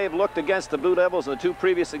best that they've looked against the Blue Devils in the two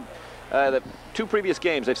previous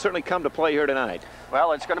games. They've certainly come to play here tonight.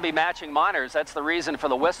 Well, it's going to be matching minors. That's the reason for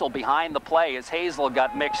the whistle behind the play, as Hazel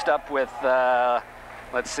got mixed up with,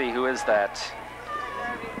 let's see, who is that?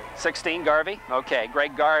 16, Garvey? Okay,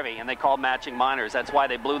 Greg Garvey, and they called matching minors. That's why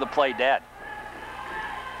they blew the play dead.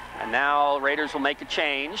 And now Raiders will make a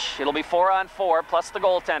change. It'll be 4-on-4 plus the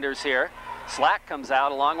goaltenders here. Slack comes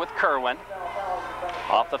out along with Kerwin.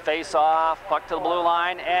 Off the face-off, puck to the blue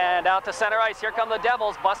line, and out to center ice. Here come the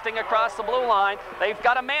Devils busting across the blue line. They've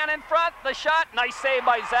got a man in front. The shot, nice save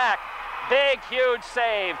by Zach. Big, huge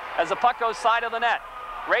save as the puck goes side of the net.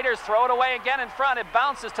 Raiders throw it away again in front. It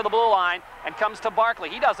bounces to the blue line and comes to Barkley.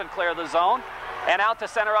 He doesn't clear the zone. And out to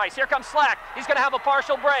center ice. Here comes Slack. He's going to have a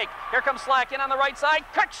partial break. Here comes Slack in on the right side.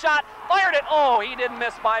 Quick shot. Fired it. Oh, he didn't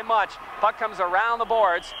miss by much. Puck comes around the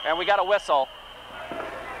boards, and we got a whistle.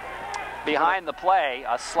 Behind the play,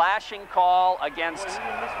 a slashing call against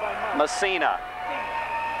Massena.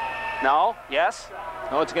 No? Yes?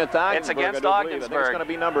 No, it's against Ogdensburg. It's against Ogdensburg. I think it's going to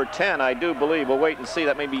be number 10, I do believe. We'll wait and see.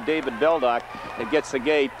 That may be David Beldock that gets the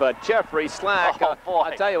gate. But Jeffrey Slack, oh, boy.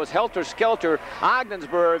 I tell you, it was helter-skelter.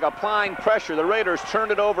 Ogdensburg applying pressure. The Raiders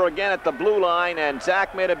turned it over again at the blue line, and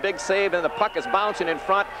Zach made a big save, and the puck is bouncing in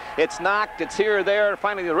front. It's knocked. It's here or there.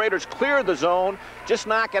 Finally, the Raiders cleared the zone. Just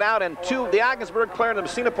knock it out, and the Ogdensburg player and the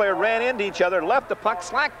Massena player ran into each other, left the puck.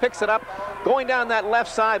 Slack picks it up, going down that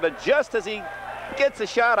left side, but just as he gets a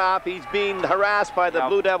shot off, he's being harassed by the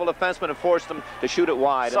Blue Devil defenseman and forced him to shoot it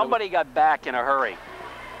wide. Somebody got back in a hurry.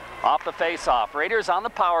 Off the face-off. Raiders on the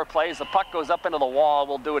power play. As the puck goes up into the wall,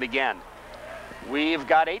 we'll do it again. We've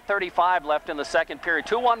got 8:35 left in the second period.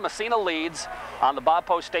 2-1 Massena leads on the Bob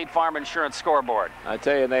Post State Farm Insurance scoreboard. I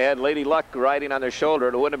tell you, they had Lady Luck riding on their shoulder.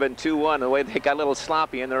 It wouldn't have been 2-1 the way they got a little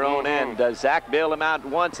sloppy in their own end. Zach bailed him out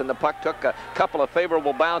once, and the puck took a couple of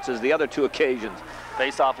favorable bounces the other two occasions.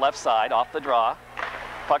 Face-off left side, off the draw.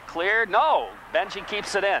 Puck cleared. No. Benji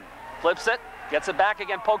keeps it in. Flips it. Gets it back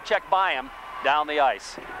again. Poke check by him. Down the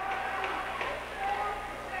ice.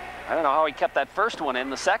 I don't know how he kept that first one in.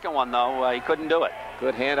 The second one, though, he couldn't do it.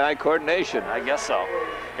 Good hand-eye coordination. I guess so.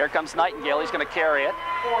 Here comes Nightingale. He's going to carry it.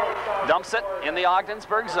 Dumps it in the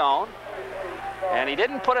Ogdensburg zone. And he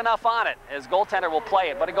didn't put enough on it. His goaltender will play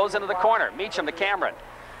it, but it goes into the corner. Meacham to Cameron.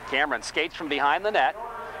 Cameron skates from behind the net.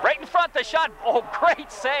 Right in front, the shot. Oh,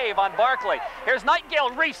 great save on Barkley. Here's Nightingale,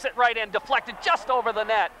 reefs it right in, deflected just over the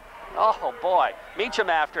net. Oh, boy. Meacham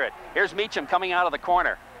after it. Here's Meacham coming out of the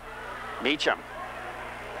corner. Meacham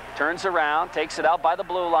turns around, takes it out by the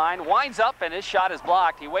blue line, winds up, and his shot is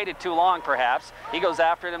blocked. He waited too long, perhaps. He goes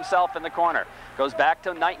after it himself in the corner. Goes back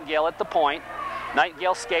to Nightingale at the point.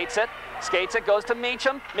 Nightingale skates it, goes to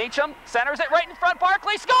Meacham. Meacham centers it right in front.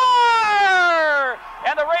 Barkley, score!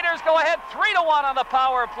 And the Raiders go ahead 3-1 on the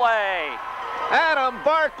power play. Adam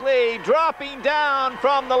Barkley dropping down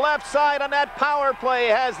from the left side on that power play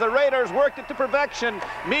has the Raiders worked it to perfection.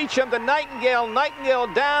 Meacham to Nightingale.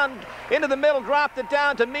 Nightingale down into the middle, dropped it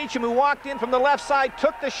down to Meacham, who walked in from the left side,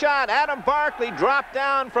 took the shot. Adam Barkley dropped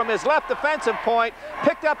down from his left defensive point,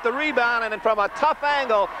 picked up the rebound, and from a tough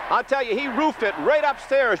angle, I'll tell you, he roofed it right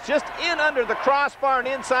upstairs, just in under the crossbar and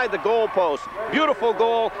inside the goal post. Beautiful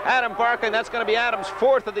goal, Adam Barkley, and that's going to be Adam's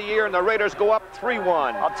 4th of the year, and the Raiders go up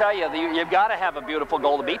 3-1. I'll tell you, you've got to have a beautiful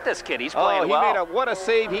goal to beat this kid. He's playing well. What a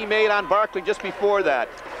save he made on Barkley just before that.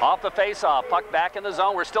 Off the face-off, puck back in the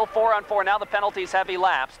zone. We're still 4-on-4. Now the penalties have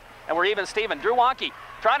elapsed, and we're even Steven. Drew Wonke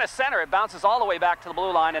trying to center it, bounces all the way back to the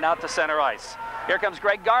blue line and out to center ice. Here comes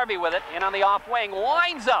Greg Garvey with it, in on the off wing,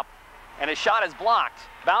 winds up, and his shot is blocked.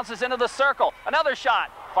 Bounces into the circle. Another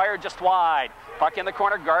shot, fired just wide. Puck in the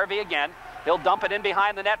corner, Garvey again. He'll dump it in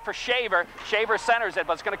behind the net for Shaver. Shaver centers it,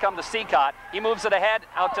 but it's going to come to Seacott. He moves it ahead,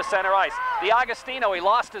 out to center ice. The Agostino, he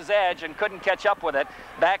lost his edge and couldn't catch up with it.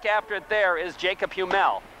 Back after it there is Jacob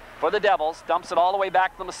Humel for the Devils. Dumps it all the way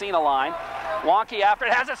back to the Massena line. Wonke after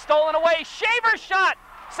it, has it stolen away. Shaver shot!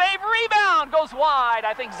 Save, rebound, goes wide.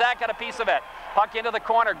 I think Zach got a piece of it. Puck into the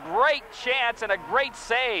corner, great chance and a great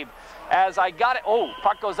save. As I got it, oh,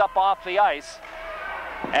 puck goes up off the ice.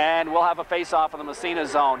 And we'll have a face-off in the Massena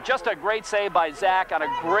zone. Just a great save by Zach on a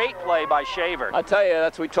great play by Shaver. I tell you,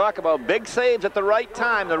 that's what we talk about. Big saves at the right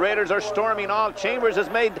time. The Raiders are storming all. Chambers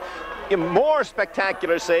has made more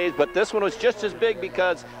spectacular saves, but this one was just as big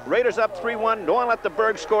because Raiders up 3-1. Don't want to let the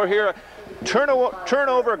Berg score here.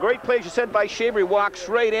 Turnover, a great play, as you said, by Shaver. He walks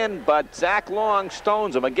right in, but Zach Long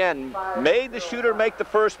stones him. Again, made the shooter make the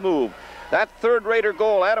first move. That third Raider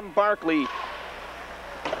goal, Adam Barkley,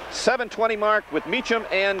 7:20 mark with Meacham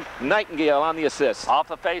and Nightingale on the assist. Off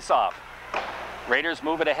the face-off. Raiders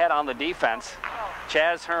move it ahead on the defense.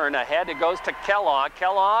 Chaz Hearn ahead. It goes to Kellogg.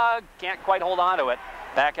 Kellogg can't quite hold on to it.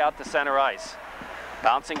 Back out to center ice.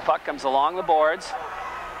 Bouncing puck comes along the boards.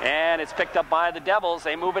 And it's picked up by the Devils.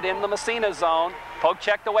 They move it in the Massena zone. Poke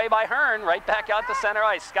checked away by Hearn. Right back out to center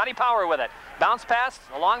ice. Scotty Power with it. Bounce pass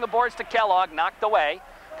along the boards to Kellogg. Knocked away.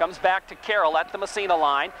 Comes back to Carroll at the Massena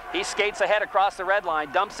line. He skates ahead across the red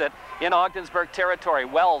line. Dumps it in Ogdensburg territory.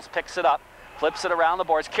 Wells picks it up. Flips it around the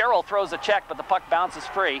boards. Carroll throws a check, but the puck bounces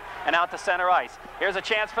free and out to center ice. Here's a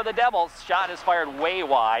chance for the Devils. Shot is fired way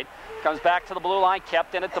wide. Comes back to the blue line.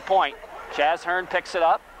 Kept in at the point. Chaz Hearn picks it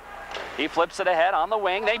up. He flips it ahead on the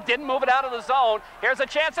wing. They didn't move it out of the zone. Here's a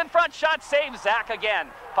chance in front. Shot saves Zach again.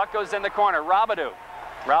 Puck goes in the corner.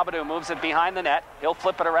 Robidoux moves it behind the net. He'll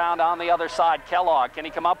flip it around on the other side. Kellogg, can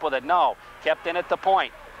he come up with it? No. Kept in at the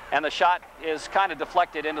point. And the shot is kind of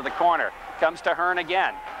deflected into the corner. Comes to Hearn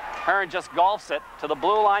again. Hearn just golfs it to the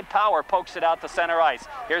blue line. Power pokes it out to center ice.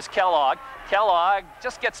 Here's Kellogg. Kellogg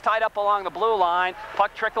just gets tied up along the blue line.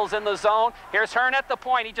 Puck trickles in the zone. Here's Hearn at the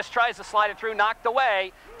point. He just tries to slide it through. Knocked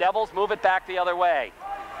away. Devils move it back the other way.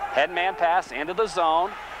 Headman pass into the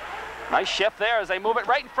zone. Nice shift there as they move it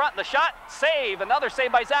right in front. The shot, save. Another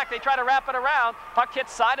save by Zach. They try to wrap it around. Puck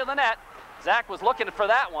hits side of the net. Zach was looking for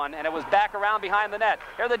that one, and it was back around behind the net.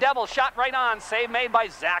 Here the Devils, shot right on. Save made by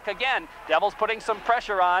Zach again. Devils putting some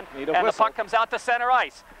pressure on, and the puck comes out to center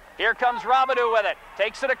ice. Here comes Robidoux with it.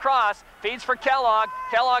 Takes it across. Feeds for Kellogg.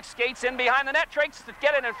 Kellogg skates in behind the net. Tries to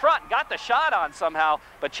get it in front. Got the shot on somehow,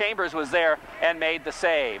 but Chambers was there and made the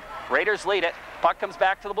save. Raiders lead it. Puck comes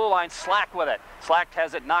back to the blue line. Slack with it. Slack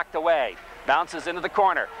has it knocked away. Bounces into the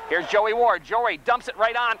corner. Here's Joey Ward. Joey dumps it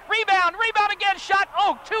right on. Rebound again. Shot.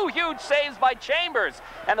 Oh, two huge saves by Chambers.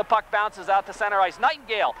 And the puck bounces out to center ice.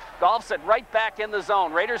 Nightingale golfs it right back in the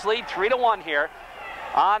zone. Raiders lead 3-1 here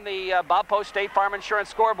on the Bob Post State Farm Insurance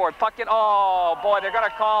scoreboard. Puck in. Oh, boy, they're going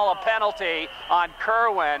to call a penalty on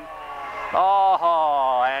Kerwin.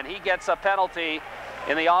 Oh, and he gets a penalty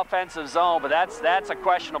in the offensive zone, but that's a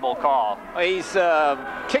questionable call. He's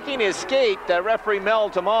kicking his skate, referee Mel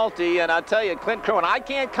Tamalti, and I'll tell you, Clint Kerwin, I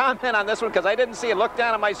can't comment on this one because I didn't see it. Look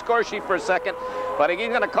down at my score sheet for a second, but he's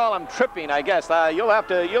going to call him tripping, I guess. You'll have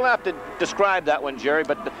to describe that one, Jerry,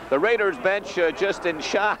 but the Raiders bench just in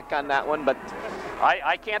shock on that one, but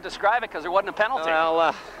I can't describe it because there wasn't a penalty.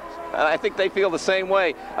 Well, I think they feel the same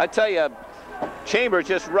way. I tell you, Chambers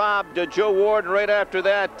just robbed Joe Ward, and right after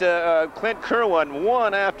that, Clint Kerwin,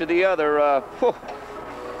 one after the other.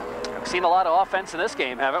 We've seen a lot of offense in this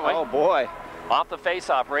game, haven't we? Oh, boy. Off the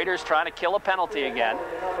face-off, Raiders trying to kill a penalty again.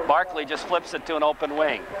 Barkley just flips it to an open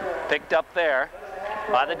wing. Picked up there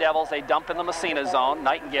by the Devils. They dump in the Massena zone.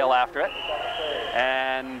 Nightingale after it.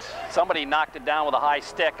 And somebody knocked it down with a high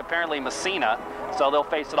stick, apparently Massena, so they'll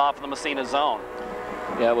face it off in the Massena zone.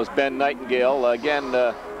 Yeah, it was Ben Nightingale. Again,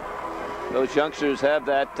 those youngsters have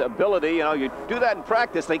that ability. You know, you do that in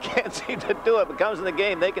practice, they can't seem to do it. But comes in the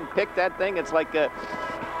game, they can pick that thing. It's like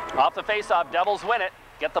off the face-off, Devils win it.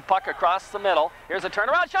 Get the puck across the middle. Here's a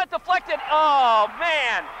turnaround shot deflected. Oh,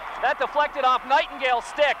 man. That deflected off Nightingale's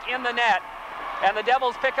stick in the net. And the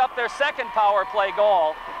Devils pick up their second power play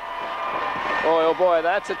goal. Oh, boy,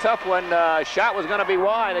 that's a tough one. Shot was going to be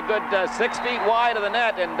wide, a good 6 feet wide of the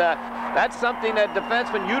net, and that's something that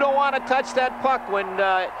defensemen, you don't want to touch that puck when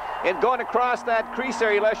in going across that crease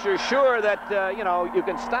area unless you're sure that, you know, you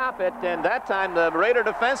can stop it. And that time the Raider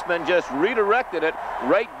defenseman just redirected it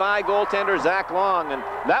right by goaltender Zach Long, and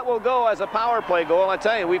that will go as a power play goal. I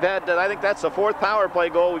tell you, we've had, I think that's the 4th power play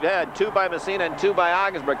goal we've had, 2 by Massena and 2 by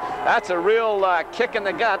Ogdensburg. That's a real kick in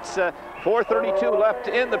the guts. 4:32 left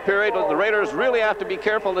in the period. The Raiders really have to be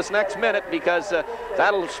careful this next minute because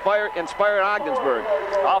that'll inspire Ogdensburg.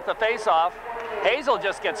 Off the face-off, Hazel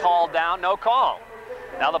just gets hauled down, no call.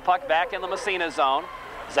 Now the puck back in the Massena zone.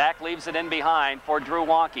 Zach leaves it in behind for Drew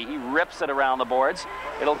Wonky. He rips it around the boards.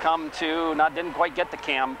 It'll come to, didn't quite get to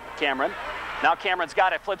Cameron. Now Cameron's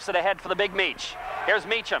got it, flips it ahead for the big Meach. Here's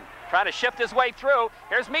Meacham. Trying to shift his way through.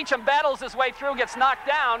 Here's Meacham, battles his way through, gets knocked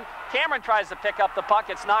down. Cameron tries to pick up the puck,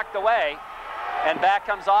 it's knocked away. And back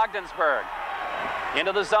comes Ogdensburg.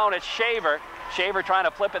 Into the zone, it's Shaver. Shaver trying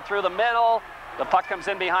to flip it through the middle. The puck comes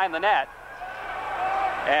in behind the net.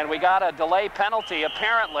 And we got a delay penalty,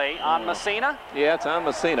 apparently, on Massena. Yeah, it's on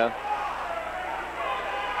Massena.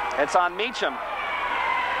 It's on Meacham.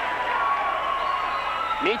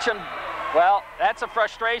 Meacham, well, that's a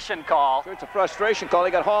frustration call. Sure, it's a frustration call.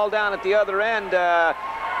 He got hauled down at the other end,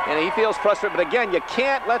 and he feels frustrated. But again, you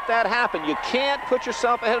can't let that happen. You can't put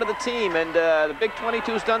yourself ahead of the team, and the Big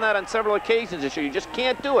 22's done that on several occasions this year. You just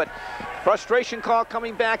can't do it. Frustration call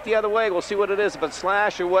coming back the other way. We'll see what it is, if it's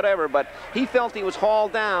slash or whatever. But he felt he was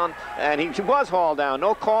hauled down, and he was hauled down.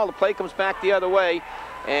 No call. The play comes back the other way,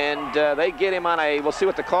 and they get him on a, we'll see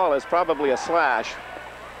what the call is, probably a slash.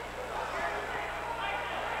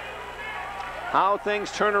 How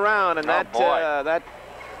things turn around, and that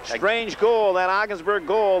strange goal, that Ogdensburg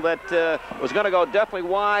goal that was going to go definitely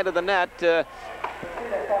wide of the net.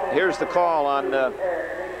 Here's the call on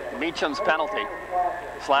Meacham's penalty.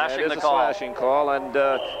 Slashing the call. Slashing call, and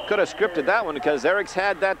could have scripted that one because Eric's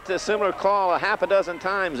had that similar call a half a dozen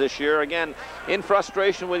times this year. Again, in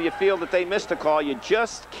frustration when you feel that they missed a call, you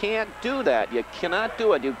just can't do that. You cannot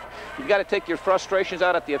do it. You've got to take your frustrations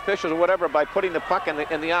out at the officials or whatever by putting the puck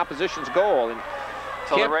in the opposition's goal. And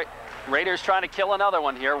so the Raiders trying to kill another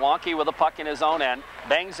one here. Wonky with a puck in his own end,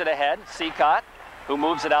 bangs it ahead. Seacott, who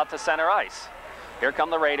moves it out to center ice. Here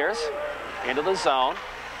come the Raiders into the zone.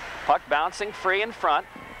 Puck bouncing free in front,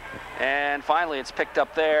 and finally it's picked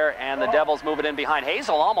up there, and the Devils move it in behind.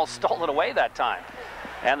 Hazel almost stole it away that time,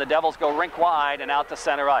 and the Devils go rink wide and out to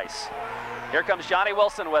center ice. Here comes Johnny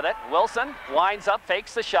Wilson with it. Wilson winds up,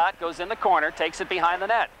 fakes the shot, goes in the corner, takes it behind the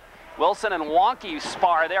net. Wilson and Wonky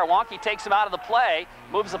spar there. Wonky takes him out of the play,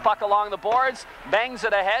 moves the puck along the boards, bangs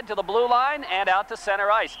it ahead to the blue line and out to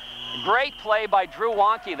center ice. Great play by Drew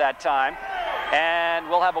Wonky that time. And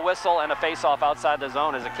we'll have a whistle and a face-off outside the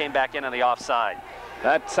zone as it came back in on the offside.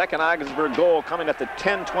 That second Ogdensburg goal coming at the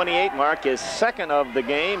 10:28 mark is second of the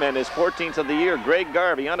game and his 14th of the year. Greg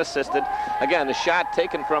Garvey unassisted. Again, the shot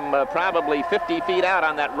taken from probably 50 feet out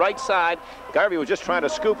on that right side. Garvey was just trying to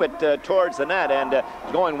scoop it towards the net and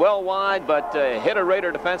going well wide, but hit a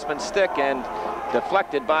Raider defenseman's stick and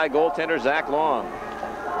deflected by goaltender Zach Long.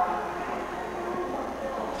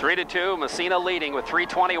 3-2, Massena leading with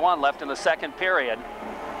 3:21 left in the second period.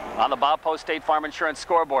 On the Bob Post State Farm Insurance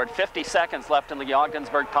scoreboard, 50 seconds left in the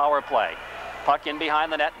Ogdensburg power play. Puck in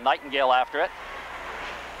behind the net, Nightingale after it.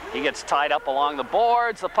 He gets tied up along the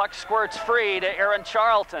boards. The puck squirts free to Aaron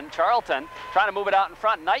Charlton. Charlton trying to move it out in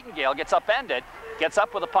front. Nightingale gets upended, gets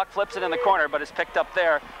up with the puck, flips it in the corner, but is picked up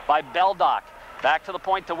there by Beldock. Back to the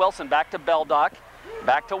point to Wilson, back to Beldock.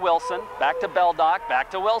 Back to Wilson, back to Beldock, back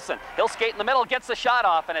to Wilson. He'll skate in the middle, gets the shot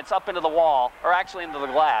off, and it's up into the wall, or actually into the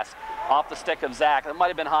glass, off the stick of Zach. It might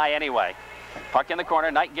have been high anyway. Puck in the corner,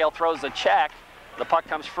 Nightingale throws the check. The puck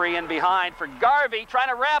comes free in behind for Garvey, trying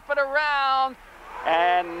to wrap it around.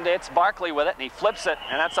 And it's Barkley with it, and he flips it,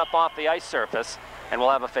 and that's up off the ice surface. And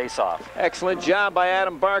we'll have a face-off. Excellent job by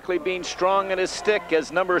Adam Barkley being strong in his stick as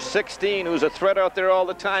number 16, who's a threat out there all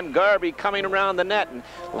the time. Garvey coming around the net and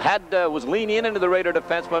was leaning into the Raider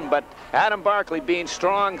defenseman, but Adam Barkley being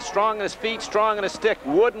strong in his feet, strong in his stick,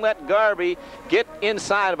 wouldn't let Garvey get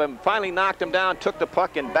inside of him. Finally knocked him down, took the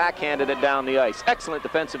puck and backhanded it down the ice. Excellent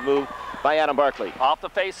defensive move by Adam Barkley. Off the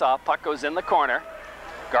face-off, puck goes in the corner.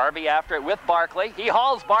 Garvey after it with Barkley. He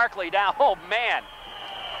hauls Barkley down. Oh, man.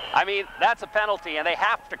 I mean, that's a penalty, and they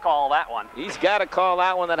have to call that one. He's got to call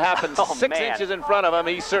that one. That happened 6 inches in front of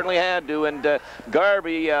him. He certainly had to, and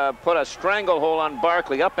Garvey put a stranglehold on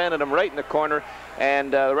Barkley, upended him right in the corner,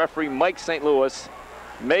 and the referee, Mike St. Louis,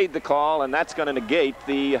 made the call, and that's going to negate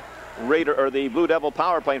the Raider or the Blue Devil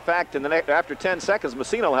power play. In fact, after 10 seconds,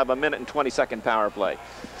 Massena will have a 1 and 20-second power play.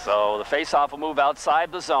 So the face-off will move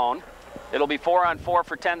outside the zone. It'll be 4-on-4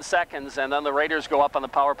 for 10 seconds, and then the Raiders go up on the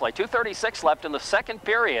power play. 2:36 left in the second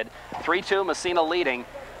period. 3-2, Massena leading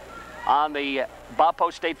on the Bob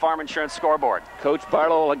Post State Farm Insurance scoreboard. Coach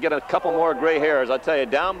Barlow will get a couple more gray hairs. I'll tell you,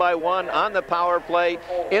 down by 1 on the power play.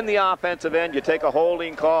 In the offensive end, you take a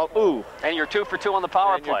holding call. Ooh. And you're 2 for 2 on the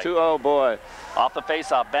power play. You're 2, oh boy. Off the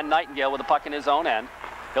face-off, Ben Nightingale with the puck in his own end.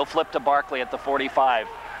 He'll flip to Barkley at the 45.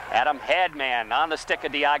 Adam Headman on the stick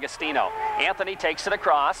of DiAgostino. Anthony takes it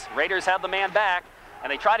across. Raiders have the man back,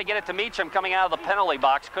 and they try to get it to Meacham coming out of the penalty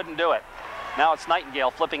box. Couldn't do it. Now it's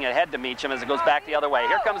Nightingale flipping it ahead to Meacham as it goes back the other way.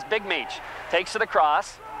 Here comes Big Meach. Takes it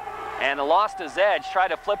across, and lost his edge. Tried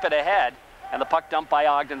to flip it ahead, and the puck dumped by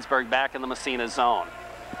Ogdensburg back in the Massena zone.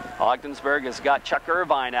 Ogdensburg has got Chuck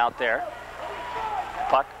Irvine out there.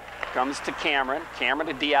 Puck comes to Cameron. Cameron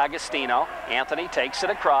to DiAgostino. Anthony takes it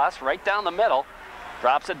across, right down the middle.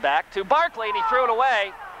 Drops it back to Barkley, and he threw it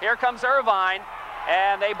away. Here comes Irvine,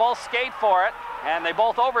 and they both skate for it, and they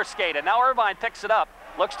both overskated. Now Irvine picks it up,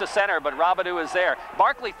 looks to center, but Robidoux is there.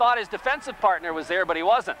 Barkley thought his defensive partner was there, but he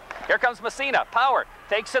wasn't. Here comes Massena. Power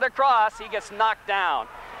takes it across. He gets knocked down,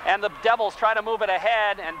 and the Devils try to move it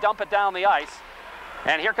ahead and dump it down the ice.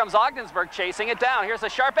 And here comes Ogdensburg chasing it down. Here's a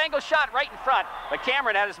sharp angle shot right in front, but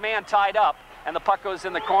Cameron had his man tied up, and the puck goes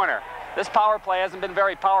in the corner. This power play hasn't been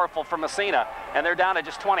very powerful for Massena, and they're down to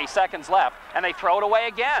just 20 seconds left, and they throw it away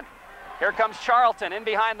again. Here comes Charlton in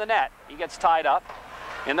behind the net. He gets tied up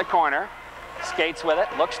in the corner, skates with it,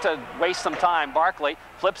 looks to waste some time. Barkley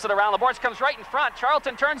flips it around the boards, comes right in front.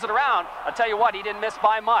 Charlton turns it around. I'll tell you what, he didn't miss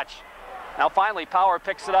by much. Now finally, Power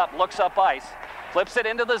picks it up, looks up ice, flips it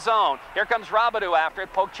into the zone. Here comes Robidoux after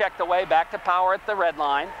it, poke checked away, back to Power at the red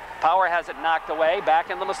line. Power has it knocked away,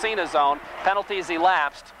 back in the Massena zone. Penalties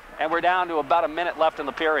elapsed, and we're down to about a minute left in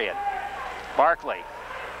the period. Barkley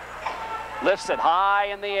lifts it high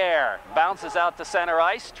in the air, bounces out to center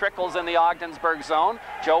ice, trickles in the Ogdensburg zone.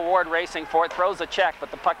 Joe Ward racing for it, throws a check, but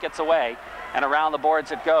the puck gets away, and around the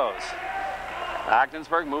boards it goes.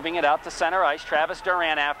 Ogdensburg moving it out to center ice. Travis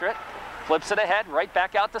Durant after it, flips it ahead, right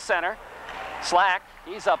back out to center. Slack,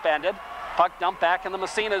 he's upended. Puck dumped back in the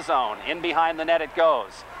Massena zone. In behind the net it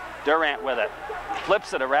goes. Durant with it,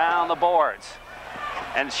 flips it around the boards.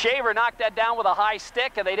 And Shaver knocked that down with a high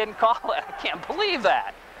stick, and they didn't call it. I can't believe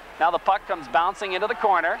that. Now the puck comes bouncing into the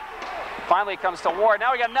corner. Finally comes to Ward.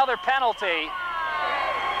 Now we got another penalty.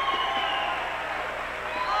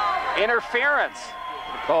 Interference.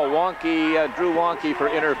 Call Wonky, Drew Wonky for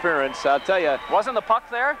interference. I'll tell you. Wasn't the puck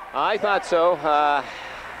there? I thought so.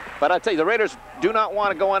 But I'll tell you, the Raiders do not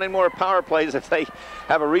want to go on any more power plays if they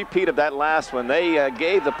have a repeat of that last one. They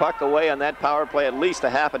gave the puck away on that power play at least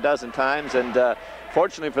a half a dozen times, and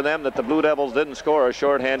fortunately for them that the Blue Devils didn't score a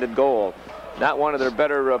shorthanded goal. Not one of their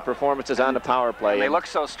better performances on the power play. And they looked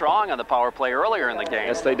so strong on the power play earlier in the game.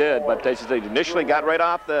 Yes, they did, but they initially got right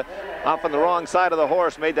off on the wrong side of the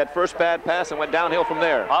horse, made that first bad pass, and went downhill from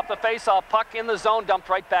there. Off the face-off, puck in the zone, dumped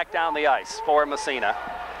right back down the ice for Massena.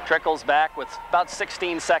 Trickles back with about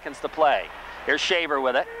 16 seconds to play. Here's Shaver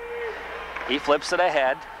with it. He flips it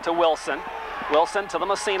ahead to Wilson. Wilson to the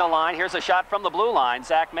Massena line. Here's a shot from the blue line.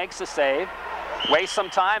 Zach makes the save, wastes some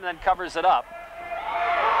time, and then covers it up.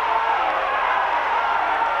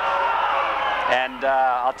 And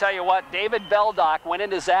I'll tell you what, David Beldock went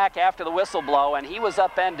into Zach after the whistle blow, and he was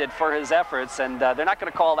upended for his efforts, and they're not going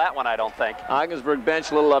to call that one, I don't think. Ogdensburg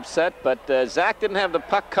bench a little upset, but Zach didn't have the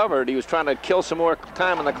puck covered. He was trying to kill some more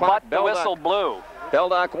time on the clock. But the whistle blew.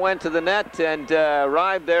 Beldock went to the net and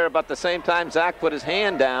arrived there about the same time Zach put his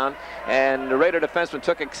hand down, and the Raider defenseman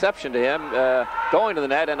took exception to him going to the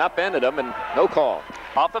net and upended him, and no call.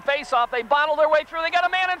 Off the face-off, they bottle their way through. They got a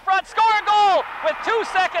man in front, score a goal with 2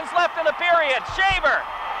 seconds left in the period. Shaver.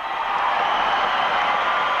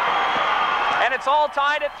 And it's all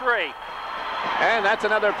tied at 3. And that's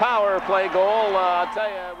another power play goal. I'll tell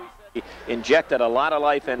you, we injected a lot of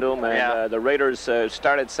life into them, and the Raiders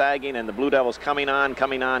started sagging, and the Blue Devils coming on,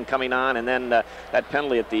 and then that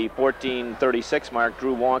penalty at the 14:36 mark,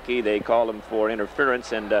 Drew Wonky, they called him for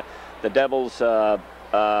interference, and the Devils,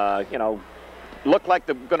 you know, looked like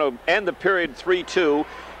they're going to end the period 3-2.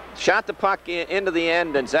 Shot the puck into the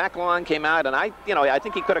end, and Zach Long came out, and I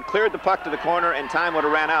think he could have cleared the puck to the corner and time would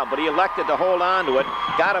have ran out, but he elected to hold on to it,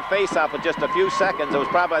 got a face-off with just a few seconds. It was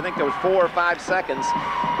probably, I think there was 4 or 5 seconds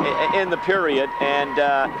in the period, and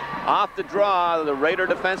off the draw, the Raider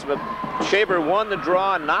defenseman, Shaver won the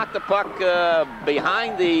draw, knocked the puck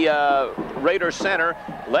behind the Raider center,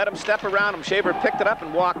 let him step around him. Shaver picked it up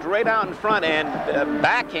and walked right out in front and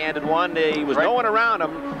backhanded one. He was going around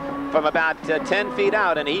him from about 10 feet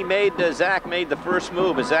out, and he made Zach made the first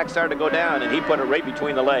move as Zach started to go down, and he put it right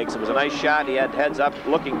between the legs. It was a nice shot. He had heads up,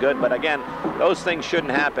 looking good, but again, those things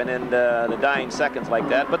shouldn't happen in the dying seconds like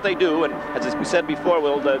that, but they do, and as we said before,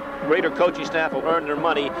 the Raider coaching staff will earn their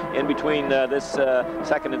money in between this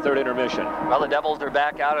second and third intermission. Well, the Devils are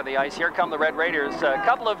back out of the ice. Here come the Red Raiders. A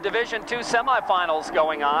couple of Division II semifinals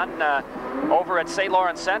going on over at St.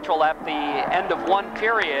 Lawrence Central at the end of one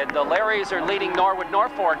period. The Larrys are leading Norwood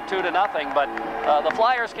Norfolk 2-0, but the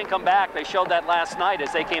Flyers can come back. They showed that last night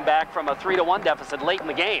as they came back from a 3-1 deficit late in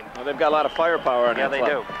the game. Well, they've got a lot of firepower in that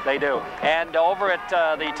club. They do. And over at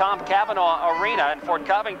the Tom Cavanaugh Arena in Fort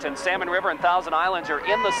Covington, Salmon River and Thousand Islands are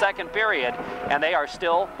in the second period, and they are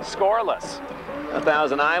still scoreless.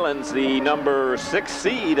 Thousand Islands, the number 6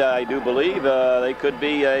 seed, I do believe. They could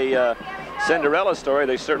be a Cinderella story.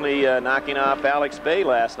 They certainly knocking off Alex Bay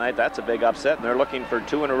last night. That's a big upset, and they're looking for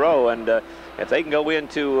 2 in a row. And if they can go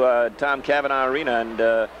into Tom Cavanaugh Arena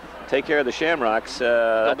and take care of the Shamrocks,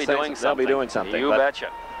 they'll be doing something. You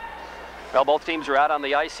betcha. Well, both teams are out on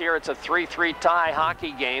the ice here. It's a 3-3 tie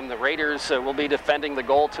hockey game. The Raiders will be defending the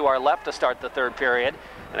goal to our left to start the third period.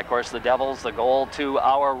 And, of course, the Devils, the goal to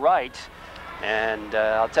our right. And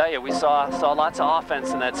I'll tell you, we saw lots of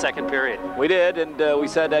offense in that second period. We did, and we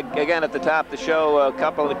said again at the top of the show, a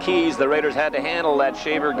couple of the keys the Raiders had to handle that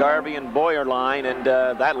Shaver, Garvey, and Boyer line, and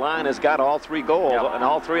that line has got all 3 goals, and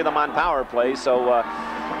all 3 of them on power play. So,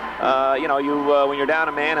 you know, when you're down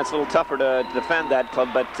a man, it's a little tougher to defend that club,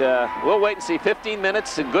 but we'll wait and see. 15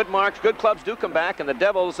 minutes, good marks. Good clubs do come back, and the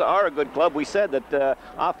Devils are a good club. We said that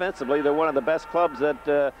offensively they're one of the best clubs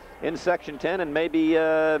that in Section 10 and maybe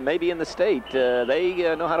in the state.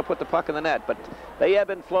 They know how to put the puck in the net, but they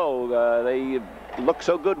ebb and flow. They look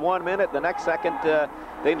so good 1 minute, the next second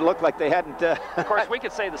they look like they hadn't. Of course, we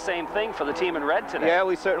could say the same thing for the team in red today. Yeah,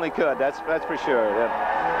 we certainly could. That's for sure.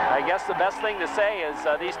 Yeah. I guess the best thing to say is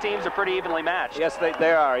these teams are pretty evenly matched. Yes,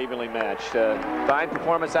 they are evenly matched. Fine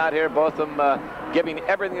performance out here, both of them giving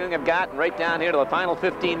everything they've got, and right down here to the final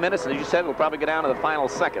 15 minutes, and as you said, it'll probably go down to the final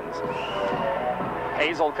seconds.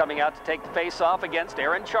 Hazel coming out to take the face-off against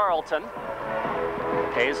Aaron Charlton.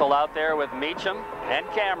 Hazel out there with Meacham and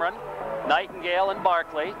Cameron, Nightingale and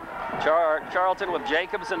Barkley. Charlton with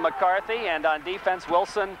Jacobs and McCarthy, and on defense,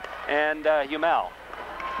 Wilson and Humel.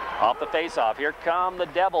 Off the face-off, here come the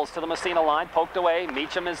Devils to the Massena line, poked away,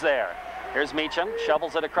 Meacham is there. Here's Meacham,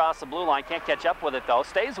 shovels it across the blue line, can't catch up with it though,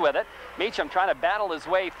 stays with it. Meacham trying to battle his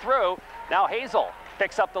way through. Now Hazel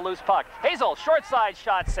picks up the loose puck. Hazel, short side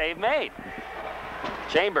shot, save made.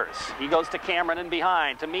 Chambers, he goes to Cameron and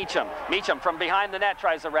behind to Meacham. Meacham from behind the net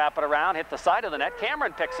tries to wrap it around, hit the side of the net.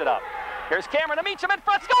 Cameron picks it up. Here's Cameron to Meacham in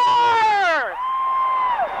front, score!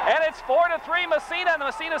 And it's 4-3 Massena, and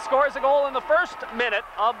Massena scores a goal in the first minute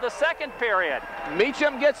of the second period.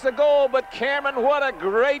 Meacham gets the goal, but Cameron, what a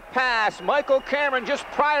great pass. Michael Cameron just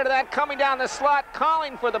prior to that coming down the slot,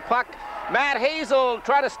 calling for the puck. Matt Hazel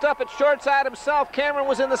tried to stuff it short side himself. Cameron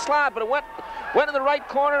was in the slot, but it went in the right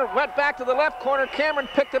corner, went back to the left corner. Cameron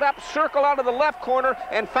picked it up, circled out of the left corner,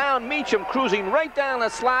 and found Meacham cruising right down the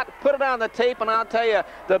slot, put it on the tape, and I'll tell you,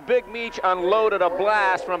 the big Meach unloaded a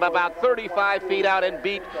blast from about 35 feet out and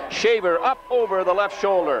beat Shaver up over the left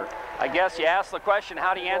shoulder. I guess you ask the question,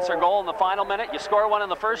 how do you answer a goal in the final minute? You score one in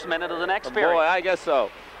the first minute of the next period. Boy, I guess so.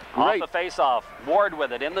 Off the face-off, Ward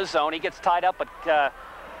with it in the zone. He gets tied up, but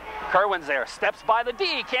Kerwin's there, steps by the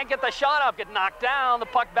D, can't get the shot up, get knocked down, the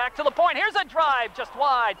puck back to the point. Here's a drive, just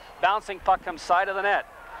wide. Bouncing puck comes side of the net,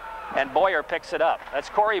 and Boyer picks it up. That's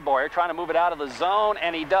Corey Boyer trying to move it out of the zone,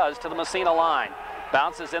 and he does to the Massena line.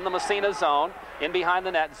 Bounces in the Massena zone, in behind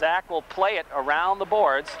the net. Zach will play it around the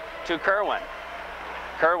boards to Kerwin.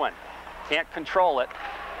 Kerwin can't control it,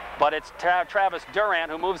 but it's Travis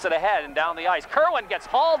Durant who moves it ahead and down the ice. Kerwin gets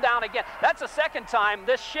hauled down again. That's the second time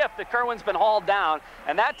this shift that Kerwin's been hauled down,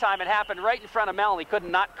 and that time it happened right in front of Mel, and he could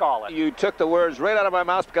not call it. You took the words right out of my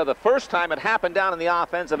mouth, because the first time it happened down in the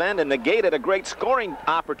offensive end and negated a great scoring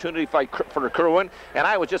opportunity for Kerwin, and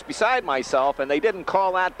I was just beside myself, and they didn't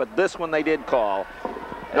call that, but this one they did call.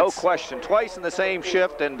 No question. Twice in the same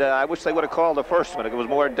shift, and I wish they would have called the first one. It was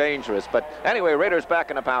more dangerous. But anyway, Raiders back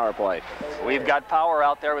in the power play. We've got power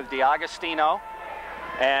out there with DiAgostino.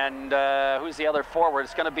 And who's the other forward?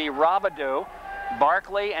 It's going to be Robidoux,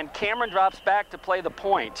 Barkley, and Cameron drops back to play the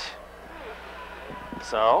point.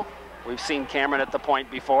 So we've seen Cameron at the point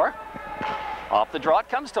before. Off the draw, it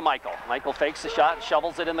comes to Michael. Michael fakes the shot and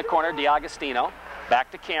shovels it in the corner. DiAgostino. Back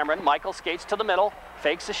to Cameron. Michael skates to the middle.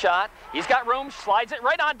 Fakes a shot. He's got room. Slides it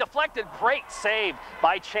right on. Deflected. Great save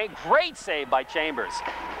by Chambers.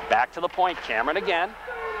 Back to the point. Cameron again.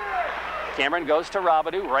 Cameron goes to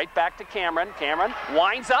Robidoux. Right back to Cameron. Cameron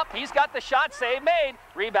winds up. He's got the shot. Save made.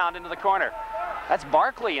 Rebound into the corner. That's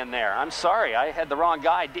Barkley in there. I'm sorry. I had the wrong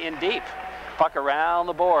guy in deep. Puck around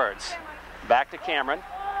the boards. Back to Cameron.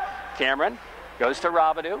 Cameron goes to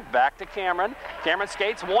Robidoux. Back to Cameron. Cameron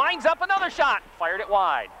skates. Winds up. Another shot. Fired it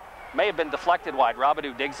wide. May have been deflected wide.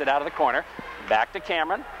 Robidoux digs it out of the corner. Back to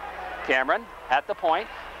Cameron. Cameron at the point.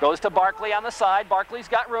 Goes to Barkley on the side. Barkley's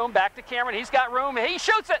got room. Back to Cameron. He's got room. He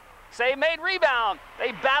shoots it. Save made. Rebound.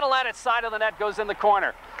 They battle at it. Side of the net. Goes in the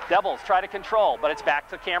corner. Devils try to control, but it's back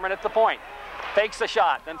to Cameron at the point. Fakes the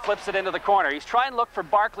shot, then flips it into the corner. He's trying to look for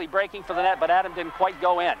Barkley breaking for the net, but Adam didn't quite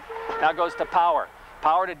go in. Now goes to Power.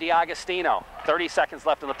 Power to DiAgostino. 30 seconds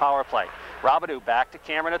left of the power play. Robidoux back to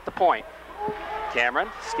Cameron at the point. Cameron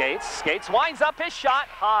skates, winds up his shot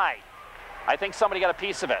high. I think somebody got a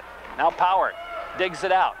piece of it. Now Power digs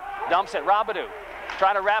it out, dumps it. Robidoux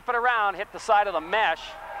trying to wrap it around, hit the side of the mesh,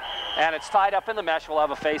 and it's tied up in the mesh. We'll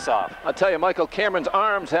have a face-off. I'll tell you, Michael Cameron's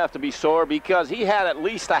arms have to be sore, because he had at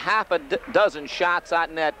least a half a dozen shots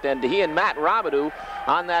on net, and he and Matt Robidoux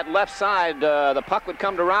on that left side, the puck would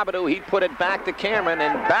come to Robidoux, he'd put it back to Cameron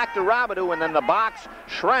and back to Robidoux, and then the box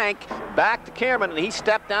shrank back to Cameron, and he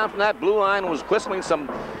stepped down from that blue line and was whistling some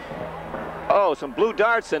Oh, some blue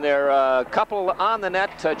darts in there. A couple on the net.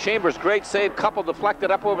 Chambers, great save. Couple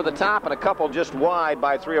deflected up over the top, and a couple just wide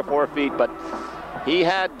by 3 or 4 feet. But he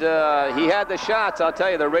had the shots. I'll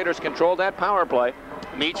tell you, the Raiders controlled that power play.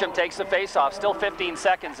 Meacham takes the face-off. Still 15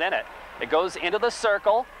 seconds in it. It goes into the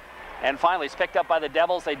circle, and finally it's picked up by the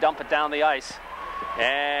Devils. They dump it down the ice,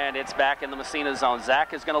 and it's back in the Massena zone.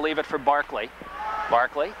 Zach is going to leave it for Barkley.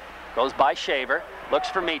 Barkley goes by Shaver, looks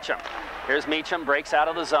for Meacham. Here's Meacham, breaks out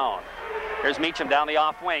of the zone. Here's Meacham down the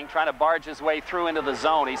off wing, trying to barge his way through into the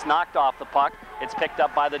zone. He's knocked off the puck. It's picked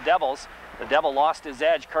up by the Devils. The Devil lost his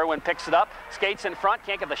edge. Kerwin picks it up, skates in front,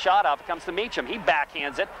 can't get the shot off. It comes to Meacham. He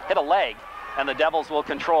backhands it, hit a leg, and the Devils will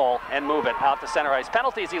control and move it out to center ice.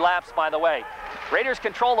 Penalties elapsed, by the way. Raiders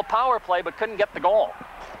control the power play, but couldn't get the goal.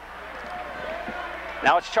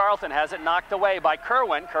 Now it's Charlton, has it knocked away by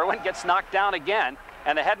Kerwin. Kerwin gets knocked down again,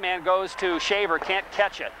 and the headman goes to Shaver, can't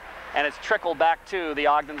catch it. And it's trickled back to the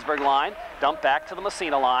Ogdensburg line, dumped back to the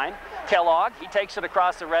Massena line. Kellogg, he takes it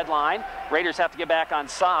across the red line. Raiders have to get back on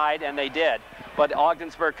side, and they did. But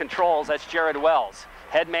Ogdensburg controls, that's Jared Wells.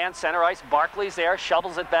 Headman, center ice, Barkley's there,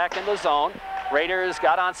 shovels it back in the zone. Raiders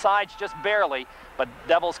got on sides just barely, but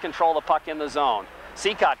Devils control the puck in the zone.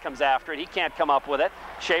 Seacott comes after it, he can't come up with it.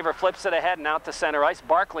 Shaver flips it ahead and out to center ice.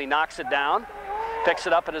 Barkley knocks it down, picks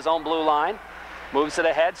it up at his own blue line, moves it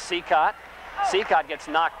ahead, Seacott. Seacott gets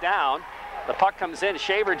knocked down. The puck comes in.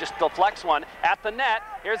 Shaver just deflects one at the net.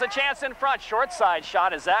 Here's a chance in front. Short side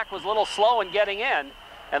shot as Zach was a little slow in getting in.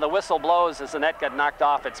 And the whistle blows as the net got knocked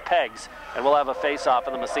off its pegs. And we'll have a face-off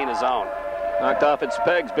in the Massena zone. Knocked off its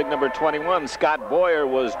pegs, big number 21. Scott Boyer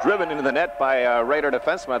was driven into the net by a Raider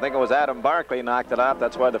defenseman. I think it was Adam Barkley knocked it off.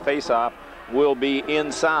 That's why the face-off will be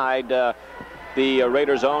inside the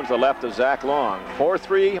Raider zone to the left of Zach Long.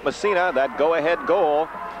 4-3 Massena, that go-ahead goal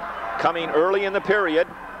coming early in the period,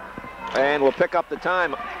 and we'll pick up the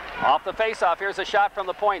time. Off the face-off, here's a shot from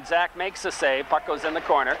the point. Zach makes the save. Puck goes in the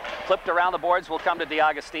corner. Flipped around the boards will come to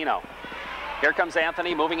DiAgostino. Here comes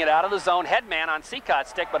Anthony moving it out of the zone. Headman on Seacott's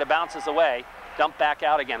stick, but it bounces away. Dumped back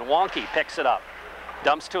out again. Wonky picks it up.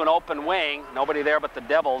 Dumps to an open wing. Nobody there but the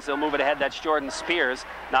Devils. They'll move it ahead. That's Jordan Spears.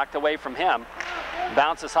 Knocked away from him.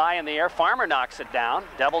 Bounces high in the air. Farmer knocks it down.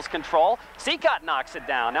 Devils control. Seacott knocks it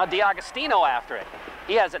down. Now DiAgostino after it.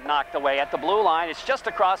 He has it knocked away at the blue line. It's just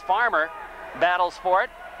across. Farmer battles for it,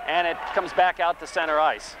 and it comes back out to center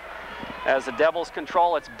ice. As the Devils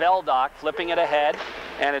control, it's Beldock flipping it ahead,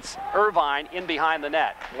 and it's Irvine in behind the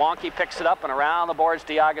net. Wonky picks it up, and around the boards,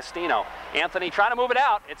 DiAgostino. Anthony trying to move it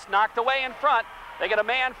out. It's knocked away in front. They get a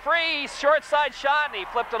man free, short side shot, and he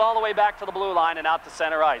flipped it all the way back to the blue line and out to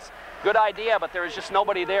center ice. Good idea, but there was just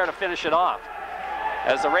nobody there to finish it off,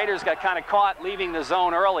 as the Raiders got kind of caught leaving the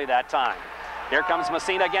zone early that time. Here comes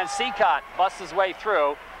Massena again. Seacott busts his way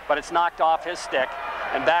through, but it's knocked off his stick.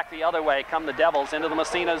 And back the other way come the Devils into the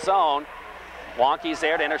Massena zone. Wonky's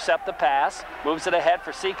there to intercept the pass. Moves it ahead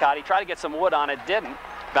for Seacott. He tried to get some wood on it, didn't.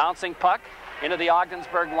 Bouncing puck into the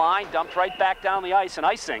Ogdensburg line. Dumped right back down the ice, and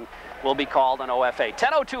icing will be called on OFA.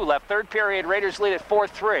 10:02 left, third period. Raiders lead at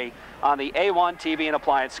 4-3 on the A1 TV and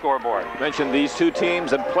Appliance scoreboard. Mentioned these two teams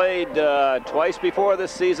had played twice before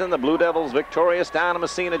this season. The Blue Devils victorious down in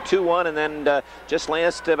Massena 2-1, and then just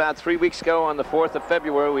last about 3 weeks ago on the 4th of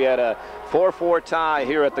February, we had a 4-4 tie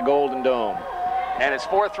here at the Golden Dome. And it's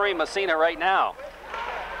 4-3 Massena right now.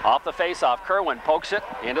 Off the face-off, Kerwin pokes it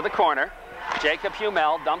into the corner. Jacob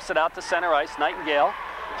Humel dumps it out to center ice. Nightingale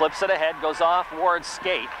flips it ahead, goes off Ward's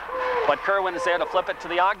skate. But Kerwin is there to flip it to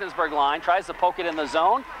the Ogdensburg line, tries to poke it in the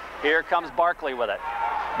zone. Here comes Barkley with it.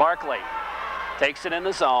 Barkley takes it in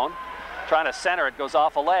the zone, trying to center it, goes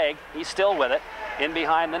off a leg. He's still with it, in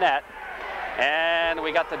behind the net. And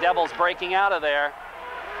we got the Devils breaking out of there.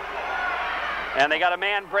 And they got a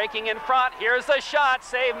man breaking in front. Here's the shot,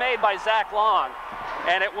 save made by Zach Long.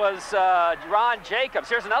 And it was Ron Jacobs.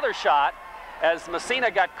 Here's another shot as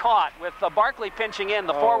Massena got caught with Barkley pinching in.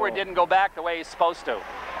 The forward didn't go back the way he's supposed to.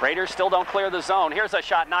 Raiders still don't clear the zone. Here's a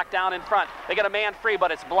shot knocked down in front. They get a man free,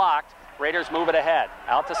 but it's blocked. Raiders move it ahead.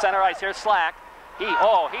 Out to center ice. Here's Slack. He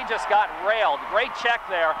just got railed. Great check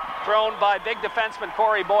there, thrown by big defenseman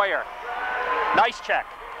Corey Boyer. Nice check.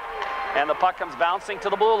 And the puck comes bouncing to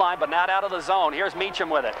the blue line, but not out of the zone. Here's Meacham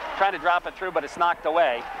with it. Trying to drop it through, but it's knocked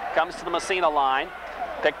away. Comes to the Massena line.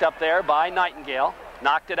 Picked up there by Nightingale.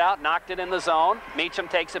 Knocked it out, knocked it in the zone. Meacham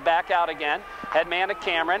takes it back out again. Headman to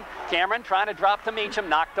Cameron. Cameron trying to drop to Meacham,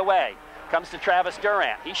 knocked away. Comes to Travis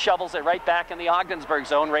Durant. He shovels it right back in the Ogdensburg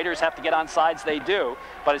zone. Raiders have to get on sides, they do,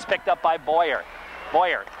 but it's picked up by Boyer.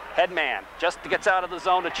 Boyer, headman, just gets out of the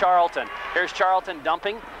zone to Charlton. Here's Charlton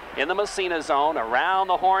dumping in the Massena zone. Around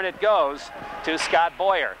the horn it goes to Scott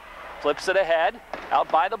Boyer. Flips it ahead. out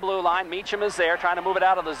by the blue line. Meacham is there trying to move it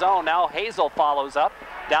out of the zone. Now Hazel follows up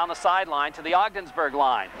down the sideline to the Ogdensburg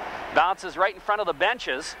line. Bounces right in front of the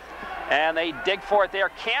benches, and they dig for it there.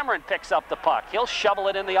 Cameron picks up the puck. He'll shovel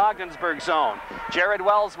it in the Ogdensburg zone. Jared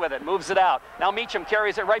Wells with it, moves it out. Now Meacham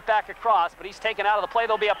carries it right back across, but he's taken out of the play.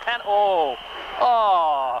 There'll be a pen. Oh!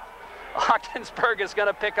 Ogdensburg is going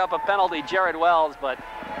to pick up a penalty, Jared Wells, but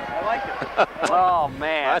I like it. oh,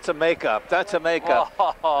 man. That's a makeup. That's a makeup.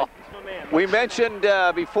 Oh. We mentioned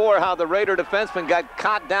before how the Raider defenseman got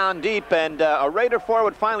caught down deep, and a Raider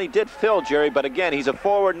forward finally did fill, Jerry, but again, he's a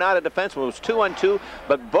forward, not a defenseman. It was 2-on-2,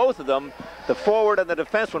 but both of them, the forward and the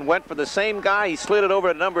defenseman, went for the same guy. He slid it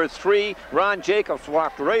over to number 3. Ron Jacobs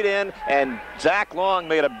walked right in, and Zach Long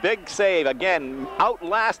made a big save. Again,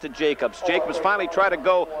 outlasted Jacobs. Jacobs finally tried to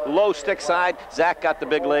go low stick side. Zach got the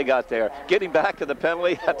big leg out there. Getting back to the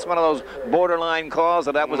penalty, that's one of those borderline calls,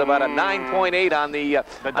 and that was about a 9.8 on the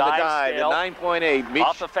dive. The 9.8.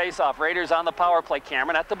 Off the face-off. Raiders on the power play.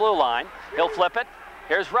 Cameron at the blue line. He'll flip it.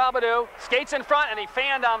 Here's Robidoux. Skates in front, and he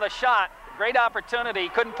fanned on the shot. Great opportunity.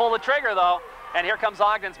 Couldn't pull the trigger, though. And here comes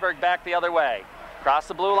Ogdensburg back the other way. Across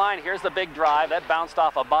the blue line. Here's the big drive. That bounced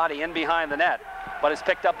off a body in behind the net, but it's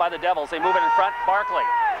picked up by the Devils. They move it in front. Barkley.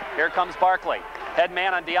 Here comes Barkley. Head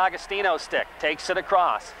man on DiAgostino's stick. Takes it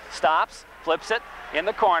across. Stops. Flips it in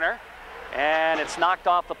the corner. And it's knocked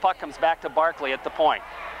off. The puck comes back to Barkley at the point.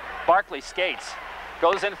 Barkley skates,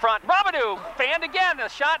 goes in front. Robidoux fanned again. The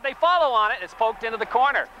shot, they follow on it. It's poked into the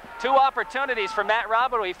corner. 2 opportunities for Matt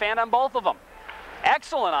Robidoux. He fanned on both of them.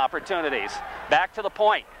 Excellent opportunities. Back to the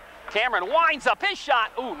point. Cameron winds up his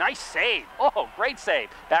shot. Ooh, nice save. Oh, great save.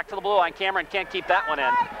 Back to the blue line. Cameron can't keep that one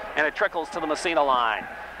in, and it trickles to the Massena line.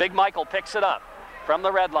 Big Michael picks it up from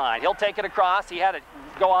the red line. He'll take it across. He had it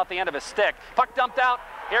go off the end of his stick. Puck dumped out.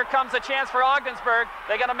 Here comes a chance for Ogdensburg.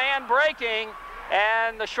 They got a man breaking.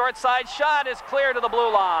 And the short side shot is clear to the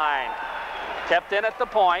blue line. Kept in at the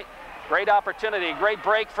point. Great opportunity. Great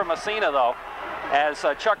break from Massena, though, as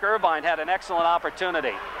Chuck Irvine had an excellent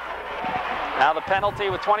opportunity. Now the penalty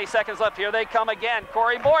with 20 seconds left. Here they come again.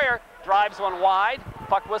 Corey Boyer drives one wide.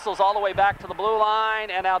 Puck whistles all the way back to the blue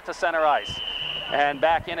line and out to center ice. And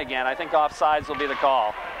back in again. I think offsides will be the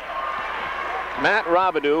call. Matt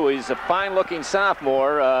Robidoux is a fine-looking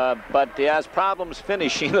sophomore, but he has problems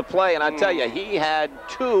finishing the play. And I tell you, he had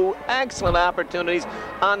 2 excellent opportunities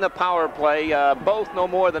on the power play, both no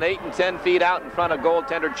more than 8 and 10 feet out in front of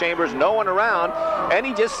goaltender Chambers, no one around, and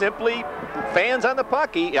he just simply fans on the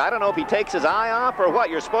puck. I don't know if he takes his eye off or what.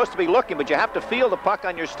 You're supposed to be looking, but you have to feel the puck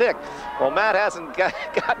on your stick. Well, Matt hasn't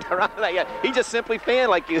gotten around to that yet. He just simply fanned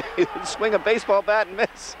like you swing a baseball bat and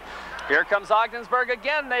miss. Here comes Ogdensburg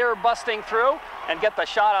again. They are busting through and get the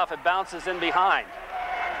shot off. It bounces in behind.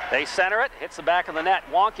 They center it, hits the back of the net.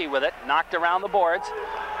 Wonky with it, knocked around the boards.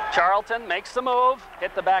 Charlton makes the move,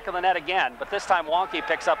 hit the back of the net again, but this time Wonky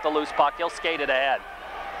picks up the loose puck. He'll skate it ahead.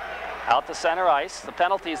 Out to center ice. The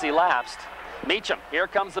penalty's elapsed. Meacham, here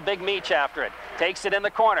comes the big Meach after it. Takes it in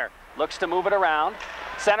the corner, looks to move it around.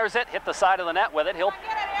 Centers it, hit the side of the net with it. He'll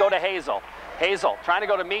go to Hazel. Hazel trying to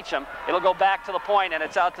go to Meacham. It'll go back to the point, and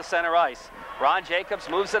it's out to center ice. Ron Jacobs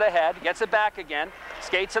moves it ahead, gets it back again,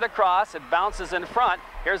 skates it across, it bounces in front.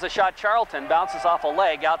 Here's a shot. Charlton bounces off a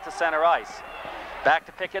leg out to center ice. Back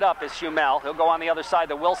to pick it up is Schumel. He'll go on the other side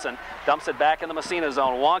to Wilson, dumps it back in the Massena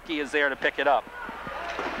zone. Wonky is there to pick it up.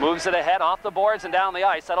 Moves it ahead off the boards and down the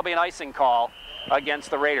ice. That'll be an icing call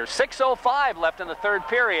against the Raiders. 6:05 left in the third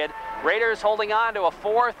period. Raiders holding on to a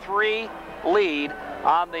 4-3 lead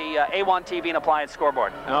on the A1 TV and Appliance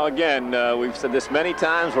scoreboard. Now again, we've said this many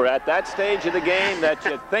times, we're at that stage of the game that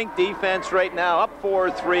you think defense right now, up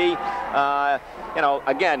 4-3. You know,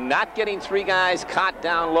 again, not getting 3 guys caught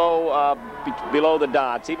down low below the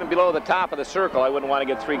dots, even below the top of the circle. I wouldn't want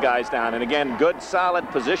to get 3 guys down. And again, good solid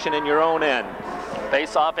position in your own end.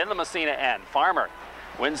 Face off in the Massena end. Farmer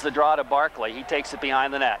wins the draw to Barkley. He takes it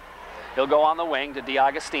behind the net. He'll go on the wing to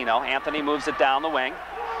DiAgostino. Anthony moves it down the wing.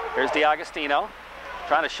 Here's DiAgostino.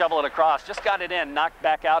 Trying to shovel it across, just got it in, knocked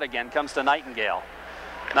back out again, comes to Nightingale.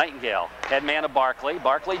 Nightingale, head man of Barkley.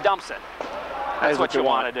 Barkley dumps it. That's what you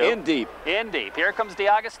want to do. In deep. In deep. Here comes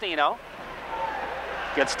DiAgostino.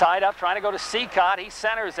 Gets tied up, trying to go to Seacott. He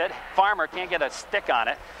centers it. Farmer can't get a stick on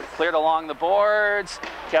it. Cleared along the boards,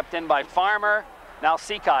 kept in by Farmer. Now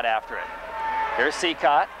Seacott after it. Here's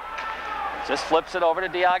Seacott. Just flips it over to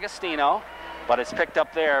DiAgostino. But it's picked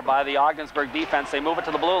up there by the Ogdensburg defense. They move it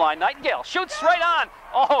to the blue line. Nightingale shoots right on.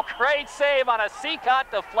 Oh, great save on a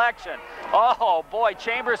Seacott deflection. Oh, boy,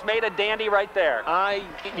 Chambers made a dandy right there.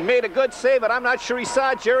 He made a good save, but I'm not sure he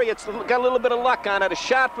saw it, Jerry. It's got a little bit of luck on it. A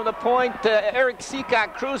shot from the point. Eric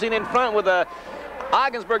Seacott cruising in front with a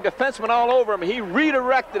Ogdensburg defenseman all over him. He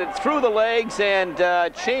redirected it through the legs, and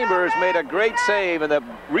Chambers made a great save. And the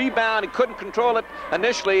rebound, he couldn't control it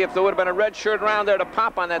initially if there would have been a red shirt around there to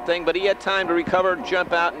pop on that thing, but he had time to recover,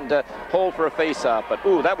 jump out, and hold for a face-off. But,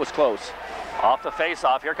 ooh, that was close. Off the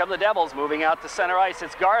face-off, here come the Devils moving out to center ice.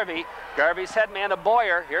 It's Garvey. Garvey's headman to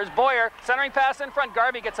Boyer. Here's Boyer. Centering pass in front.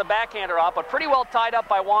 Garvey gets a backhander off, but pretty well tied up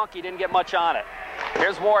by Wonky. Didn't get much on it.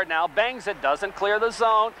 Here's Ward now. Bangs it. Doesn't clear the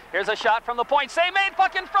zone. Here's a shot from the point. Save made.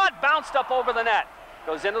 Puck in front. Bounced up over the net.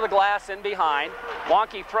 Goes into the glass in behind.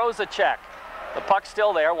 Wonky throws a check. The puck's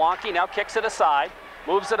still there. Wonky now kicks it aside.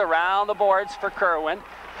 Moves it around the boards for Kerwin.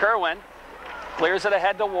 Kerwin clears it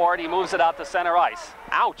ahead to Ward. He moves it out to center ice.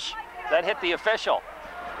 Ouch. That hit the official.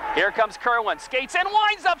 Here comes Kerwin. Skates in,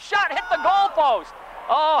 winds up, shot, hit the goalpost.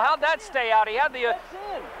 Oh, how'd that stay out? He had the...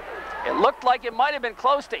 it looked like it might have been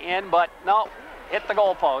close to in, but no, hit the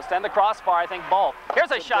goalpost and the crossbar, I think both.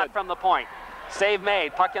 Here's a shot from the point. Save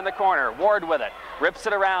made, puck in the corner. Ward with it. Rips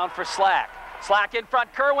it around for Slack. Slack in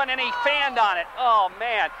front, Kerwin, and he fanned on it. Oh,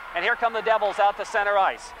 man. And here come the Devils out to center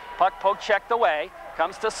ice. Puck poke checked away.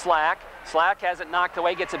 Comes to Slack. Slack has it knocked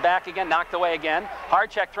away, gets it back again, knocked away again.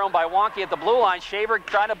 Hard check thrown by Wonky at the blue line. Shaver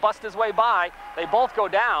trying to bust his way by. They both go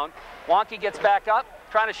down. Wonky gets back up,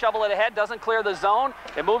 trying to shovel it ahead, doesn't clear the zone.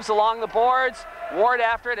 It moves along the boards. Ward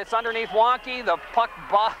after it, it's underneath Wonky. The puck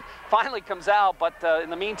finally comes out, but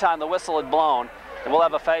in the meantime, the whistle had blown. And we'll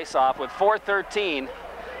have a face-off with 4:13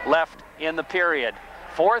 left in the period.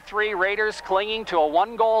 4-3 Raiders clinging to a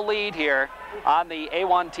one-goal lead here on the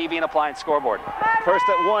A1 TV and Appliance scoreboard. First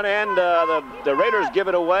at one end, the Raiders give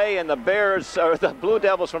it away, and the Bears, or the Blue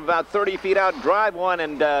Devils from about 30 feet out, drive one,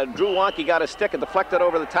 and Drew Wonky got a stick and deflected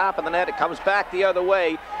over the top of the net. It comes back the other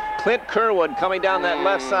way. Clint Kerwin coming down that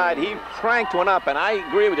left side, he cranked one up, and I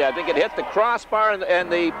agree with you. I think it hit the crossbar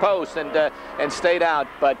and the post and stayed out,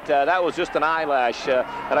 but that was just an eyelash.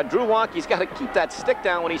 Drew Wonky's got to keep that stick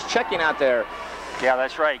down when he's checking out there. Yeah,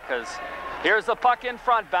 that's right, because here's the puck in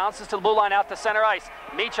front, bounces to the blue line out to center ice.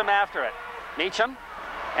 Meacham after it. Meacham,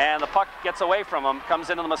 and the puck gets away from him,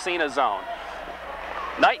 comes into the Massena zone.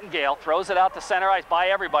 Nightingale throws it out to center ice by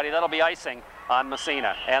everybody. That'll be icing on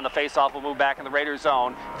Massena, and the faceoff will move back in the Raiders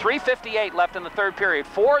zone. 3:58 left in the third period.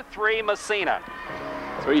 4-3 Massena.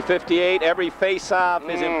 3:58, every face-off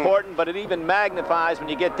is important, but it even magnifies when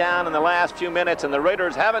you get down in the last few minutes, and the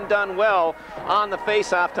Raiders haven't done well on the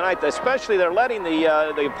face-off tonight, especially they're letting the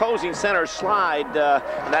opposing center slide.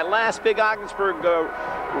 In that last big Ogdensburg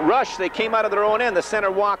rush, they came out of their own end. The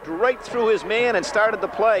center walked right through his man and started the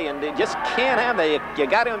play, and they just can't have that. You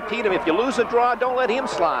got to impede him. If you lose a draw, don't let him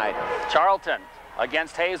slide. Charlton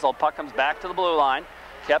against Hazel. Puck comes back to the blue line.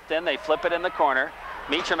 Kept in, they flip it in the corner.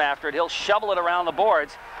 Meacham after it, he'll shovel it around the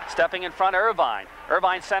boards, stepping in front of Irvine.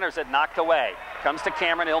 Irvine centers it, knocked away. Comes to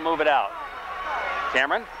Cameron, he'll move it out.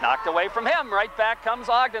 Cameron knocked away from him, right back comes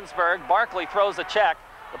Ogdensburg. Barkley throws a check.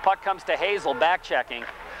 The puck comes to Hazel, back checking.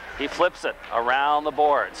 He flips it around the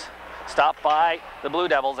boards. Stopped by the Blue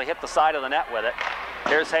Devils, they hit the side of the net with it.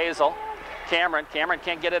 Here's Hazel. Cameron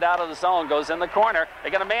can't get it out of the zone, goes in the corner. They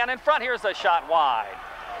got a man in front, here's the shot wide.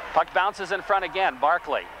 Puck bounces in front again,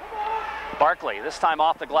 Barkley, this time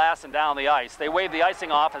off the glass and down the ice. They wave the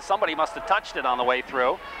icing off as somebody must have touched it on the way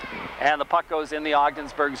through. And the puck goes in the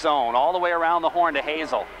Ogdensburg zone, all the way around the horn to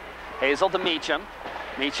Hazel. Hazel to Meacham.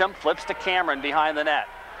 Meacham flips to Cameron behind the net.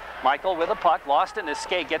 Michael with a puck, lost in his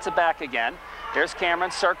skate, gets it back again. Here's Cameron,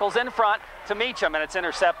 circles in front to Meacham, and it's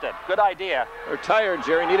intercepted. Good idea. They're tired,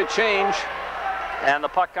 Jerry, need a change. And the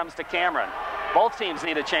puck comes to Cameron. Both teams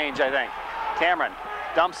need a change, I think. Cameron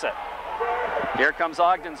dumps it. Here comes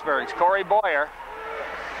Ogdensburg's Corey Boyer.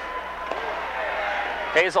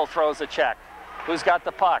 Hazel throws a check. Who's got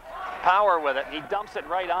the puck? Power with it. He dumps it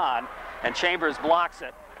right on, and Chambers blocks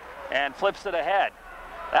it and flips it ahead.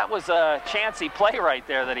 That was a chancy play right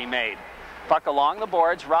there that he made. Puck along the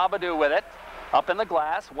boards. Robidoux with it. Up in the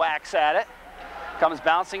glass. Whacks at it. Comes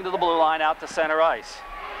bouncing to the blue line out to center ice.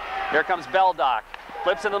 Here comes Beldock.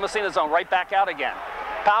 Flips into the Massena zone. Right back out again.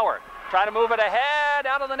 Power. Trying to move it ahead,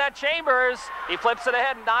 out of the net, Chambers. He flips it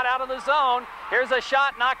ahead, not out of the zone. Here's a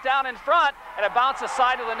shot knocked down in front, and it bounces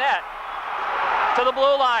side of the net to the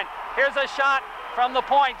blue line. Here's a shot from the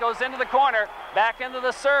point, goes into the corner, back into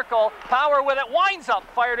the circle. Power with it, winds up,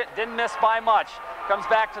 fired it, didn't miss by much. Comes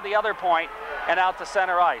back to the other point and out to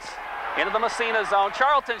center ice. Into the Massena zone,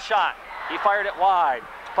 Charlton shot. He fired it wide.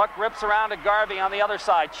 Puck rips around to Garvey on the other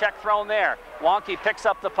side. Check thrown there. Wonky picks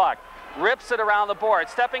up the puck. Rips it around the board.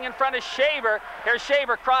 Stepping in front of Shaver. Here's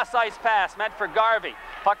Shaver, cross-ice pass meant for Garvey.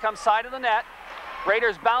 Puck comes side of the net.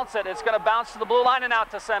 Raiders bounce it. It's going to bounce to the blue line and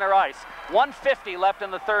out to center ice. 1:50 left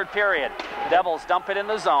in the third period. Devils dump it in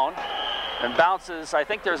the zone. and bounces. I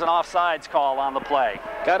think there's an offsides call on the play.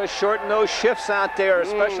 Got to shorten those shifts out there,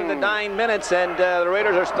 especially the 9 minutes, and the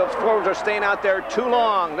Raiders forwards are staying out there too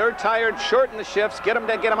long. They're tired. Shorten the shifts. Get them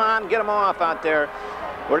on, get them off out there.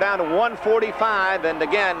 We're down to 1:45, and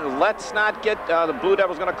again, let's not get the Blue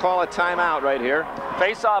Devils going to call a timeout right here.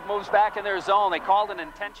 Face-off moves back in their zone. They called an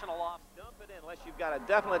intentional off. Dump it in unless you've got a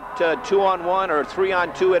definite 2-on-1 or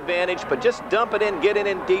 3-on-2 advantage, but just dump it in, get it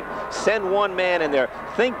in deep, send one man in there.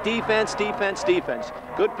 Think defense, defense, defense.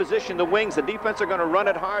 Good position, the wings. The defense are going to run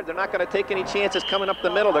it hard. They're not going to take any chances coming up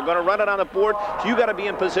the middle. They're going to run it on the board. So you got to be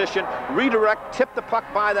in position, redirect, tip the puck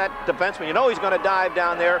by that defenseman. You know he's going to dive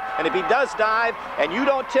down there, and if he does dive and you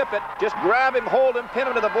don't tip it, just grab him, hold him, pin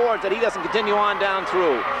him to the boards that he doesn't continue on down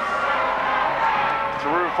through.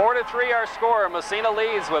 4-3 our score. Massena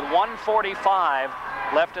leads with 1:45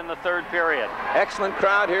 left in the third period. Excellent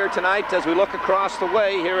crowd here tonight as we look across the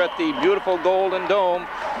way here at the beautiful Golden Dome.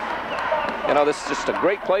 You know, this is just a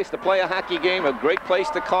great place to play a hockey game, a great place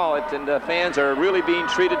to call it, and fans are really being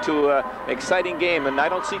treated to an exciting game. And I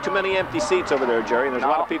don't see too many empty seats over there, Jerry. And there's a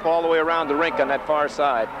lot of people all the way around the rink on that far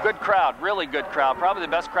side. Good crowd, really good crowd. Probably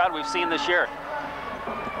the best crowd we've seen this year.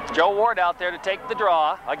 Joe Ward out there to take the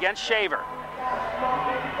draw against Shaver.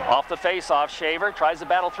 Off the face-off, Shaver tries to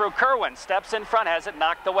battle through. Kerwin steps in front, has it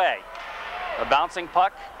knocked away. A bouncing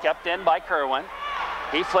puck kept in by Kerwin.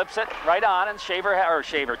 He flips it right on, and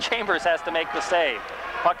Chambers has to make the save.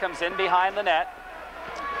 Puck comes in behind the net,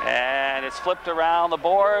 and it's flipped around the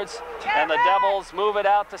boards, and the Devils move it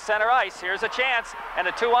out to center ice. Here's a chance, and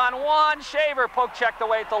a 2-on-1. Shaver poke checked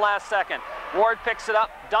away at the last second. Ward picks it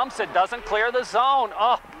up, dumps it, doesn't clear the zone.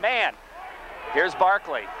 Oh, man. Here's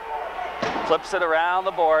Barkley. Flips it around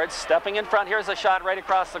the boards, stepping in front. Here's a shot right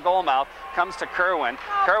across the goal mouth. Comes to Kerwin.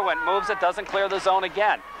 Kerwin moves it, doesn't clear the zone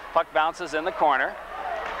again. Puck bounces in the corner,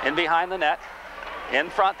 in behind the net. In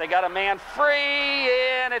front, they got a man free,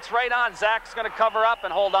 and it's right on. Zach's going to cover up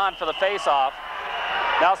and hold on for the face-off.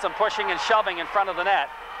 Now some pushing and shoving in front of the net.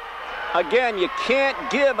 Again, you can't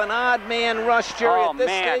give an odd man rush, Jerry, at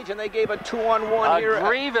this stage, and they gave a 2-on-1 here. A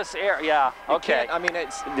grievous error, yeah, okay. I mean,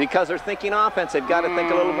 it's because they're thinking offense. They've got to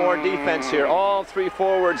think a little more defense here. All three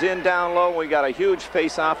forwards in, down low. We got a huge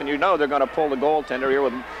face-off, and you know they're going to pull the goaltender here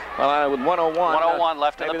with 101. 101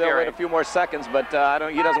 left in the period. Maybe they'll wait a few more seconds, but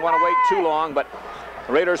he doesn't want to wait too long. But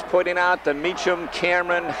Raiders putting out the Meacham,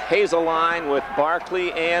 Cameron, Hazel line with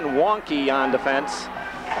Barkley and Wonky on defense.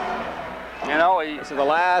 You know, this is the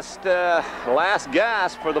last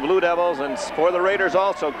gasp for the Blue Devils and for the Raiders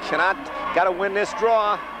also. Got to win this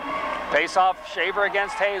draw. Face-off, Shaver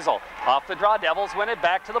against Hazel. Off the draw, Devils win it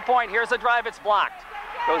back to the point. Here's a drive, it's blocked.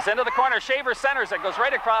 Goes into the corner, Shaver centers it, goes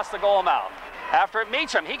right across the goal mouth. After it,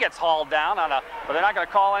 Meacham, he gets hauled down but they're not going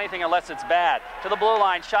to call anything unless it's bad. To the blue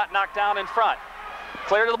line, shot knocked down in front.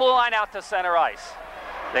 Clear to the blue line, out to center ice.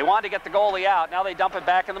 They wanted to get the goalie out. Now they dump it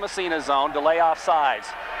back in the Massena zone, delay offsides.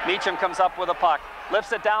 Meacham comes up with a puck,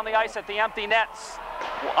 lifts it down the ice at the empty nets,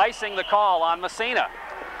 icing the call on Massena.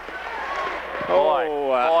 Boy,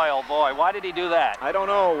 oh boy, why did he do that? I don't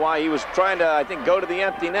know why. He was trying to, I think, go to the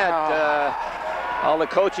empty net. All the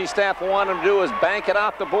coaching staff wanted him to do was bank it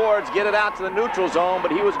off the boards, get it out to the neutral zone, but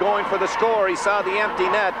he was going for the score. He saw the empty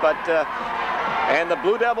net, and the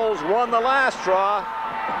Blue Devils won the last draw.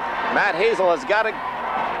 Matt Hazel has got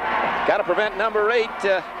to prevent number 8.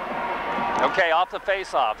 Okay, off the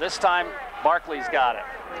face-off. This time, Barkley's got it.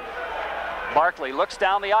 Barkley looks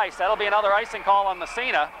down the ice. That'll be another icing call on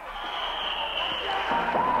Massena.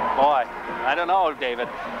 Boy, I don't know, David.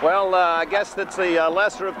 Well, I guess that's the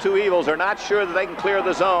lesser of two evils. They're not sure that they can clear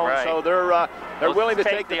the zone, right. So they're willing to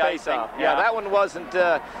take the face-off. Yeah, that one wasn't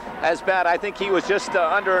as bad. I think he was just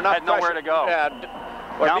under enough pressure. Had nowhere to go.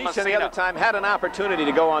 Yeah, or Massena the other time had an opportunity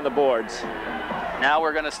to go on the boards. Now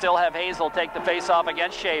we're going to still have Hazel take the face-off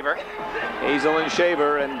against Shaver. Hazel and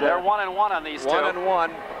Shaver, and they're 1-1 on these two.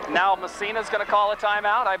 1-1. Now Massena's going to call a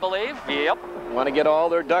timeout, I believe. Yep. Want to get all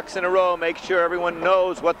their ducks in a row, make sure everyone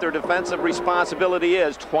knows what their defensive responsibility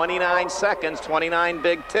is. 29 seconds, 29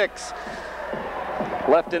 big ticks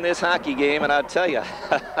left in this hockey game, and I'll tell you,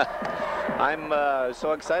 I'm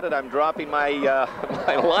so excited I'm dropping my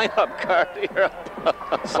my lineup card here.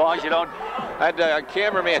 As long as you don't. I had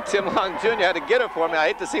cameraman Tim Long Jr. had to get it for me. I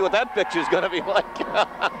hate to see what that picture's going to be like.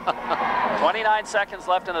 29 seconds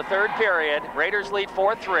left in the third period. Raiders lead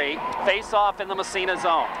 4-3. Face off in the Massena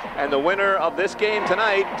zone. And the winner of this game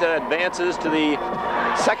tonight advances to the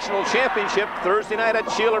sectional championship Thursday night at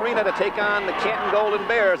Shield Arena to take on the Canton Golden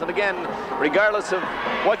Bears. And again, regardless of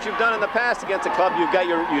what you've done in the past against a club, you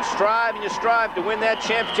strive and you strive to win that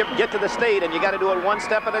championship, get to the state, and you got to do it one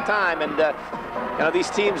step at a time. And you know, these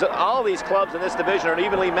teams, all these clubs in this division are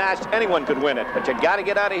evenly matched. Anyone could win it, but you got to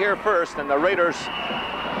get out of here first. And the Raiders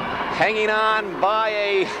hanging on by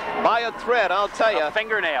a thread, I'll tell you. A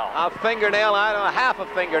fingernail. A fingernail, I don't know, half a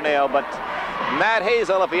fingernail, but Matt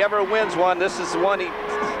Hazel, if he ever wins one, this is one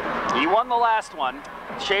he won the last one.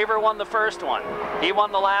 Shaver won the first one. He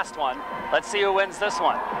won the last one. Let's see who wins this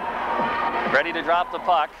one. Ready to drop the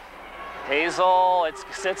puck. Hazel, it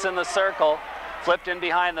sits in the circle, flipped in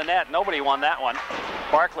behind the net. Nobody won that one.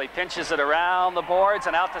 Barkley pinches it around the boards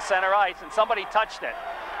and out to center ice, and somebody touched it.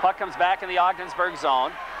 Puck comes back in the Ogdensburg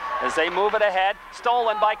zone as they move it ahead.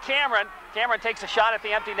 Stolen by Cameron. Cameron takes a shot at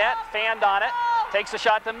the empty net, fanned on it, takes a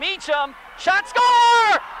shot to Meacham. Shot,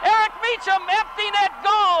 score! Eric Meacham, empty net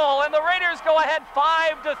goal, and the Raiders go ahead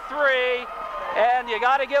 5-3. And you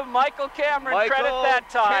got to give Michael Cameron credit that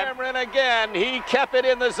time. Cameron again, he kept it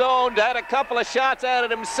in the zone, had a couple of shots at it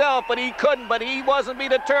himself, but he couldn't, but he wasn't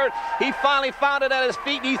being deterred. He finally found it at his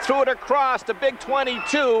feet, and he threw it across to Big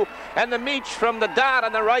 22, and the Meach from the dot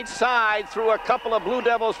on the right side threw a couple of Blue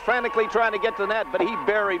Devils frantically trying to get to the net, but he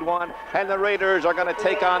buried one, and the Raiders are going to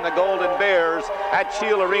take on the Golden Bears at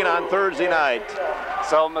Shield Arena on Thursday night.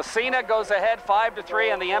 So Massena goes ahead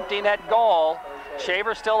 5-3 on the empty net goal.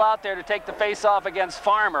 Shaver still out there to take the face-off against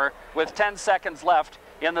Farmer with 10 seconds left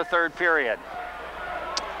in the third period.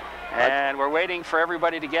 And we're waiting for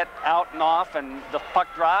everybody to get out and off, and the puck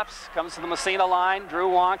drops, comes to the Massena line. Drew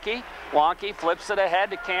Wonky. Wonky flips it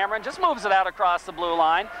ahead to Cameron, just moves it out across the blue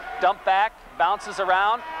line. Dump back, bounces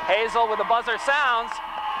around. Hazel with the buzzer sounds,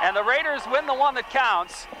 and the Raiders win the one that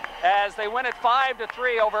counts as they win it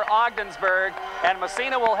 5-3 over Ogdensburg, and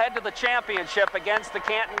Massena will head to the championship against the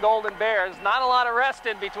Canton Golden Bears. Not a lot of rest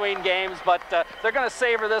in between games, but they're going to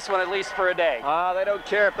savor this one at least for a day. They don't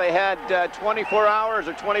care if they had 24 hours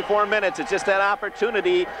or 24 minutes. It's just that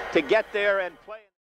opportunity to get there and play.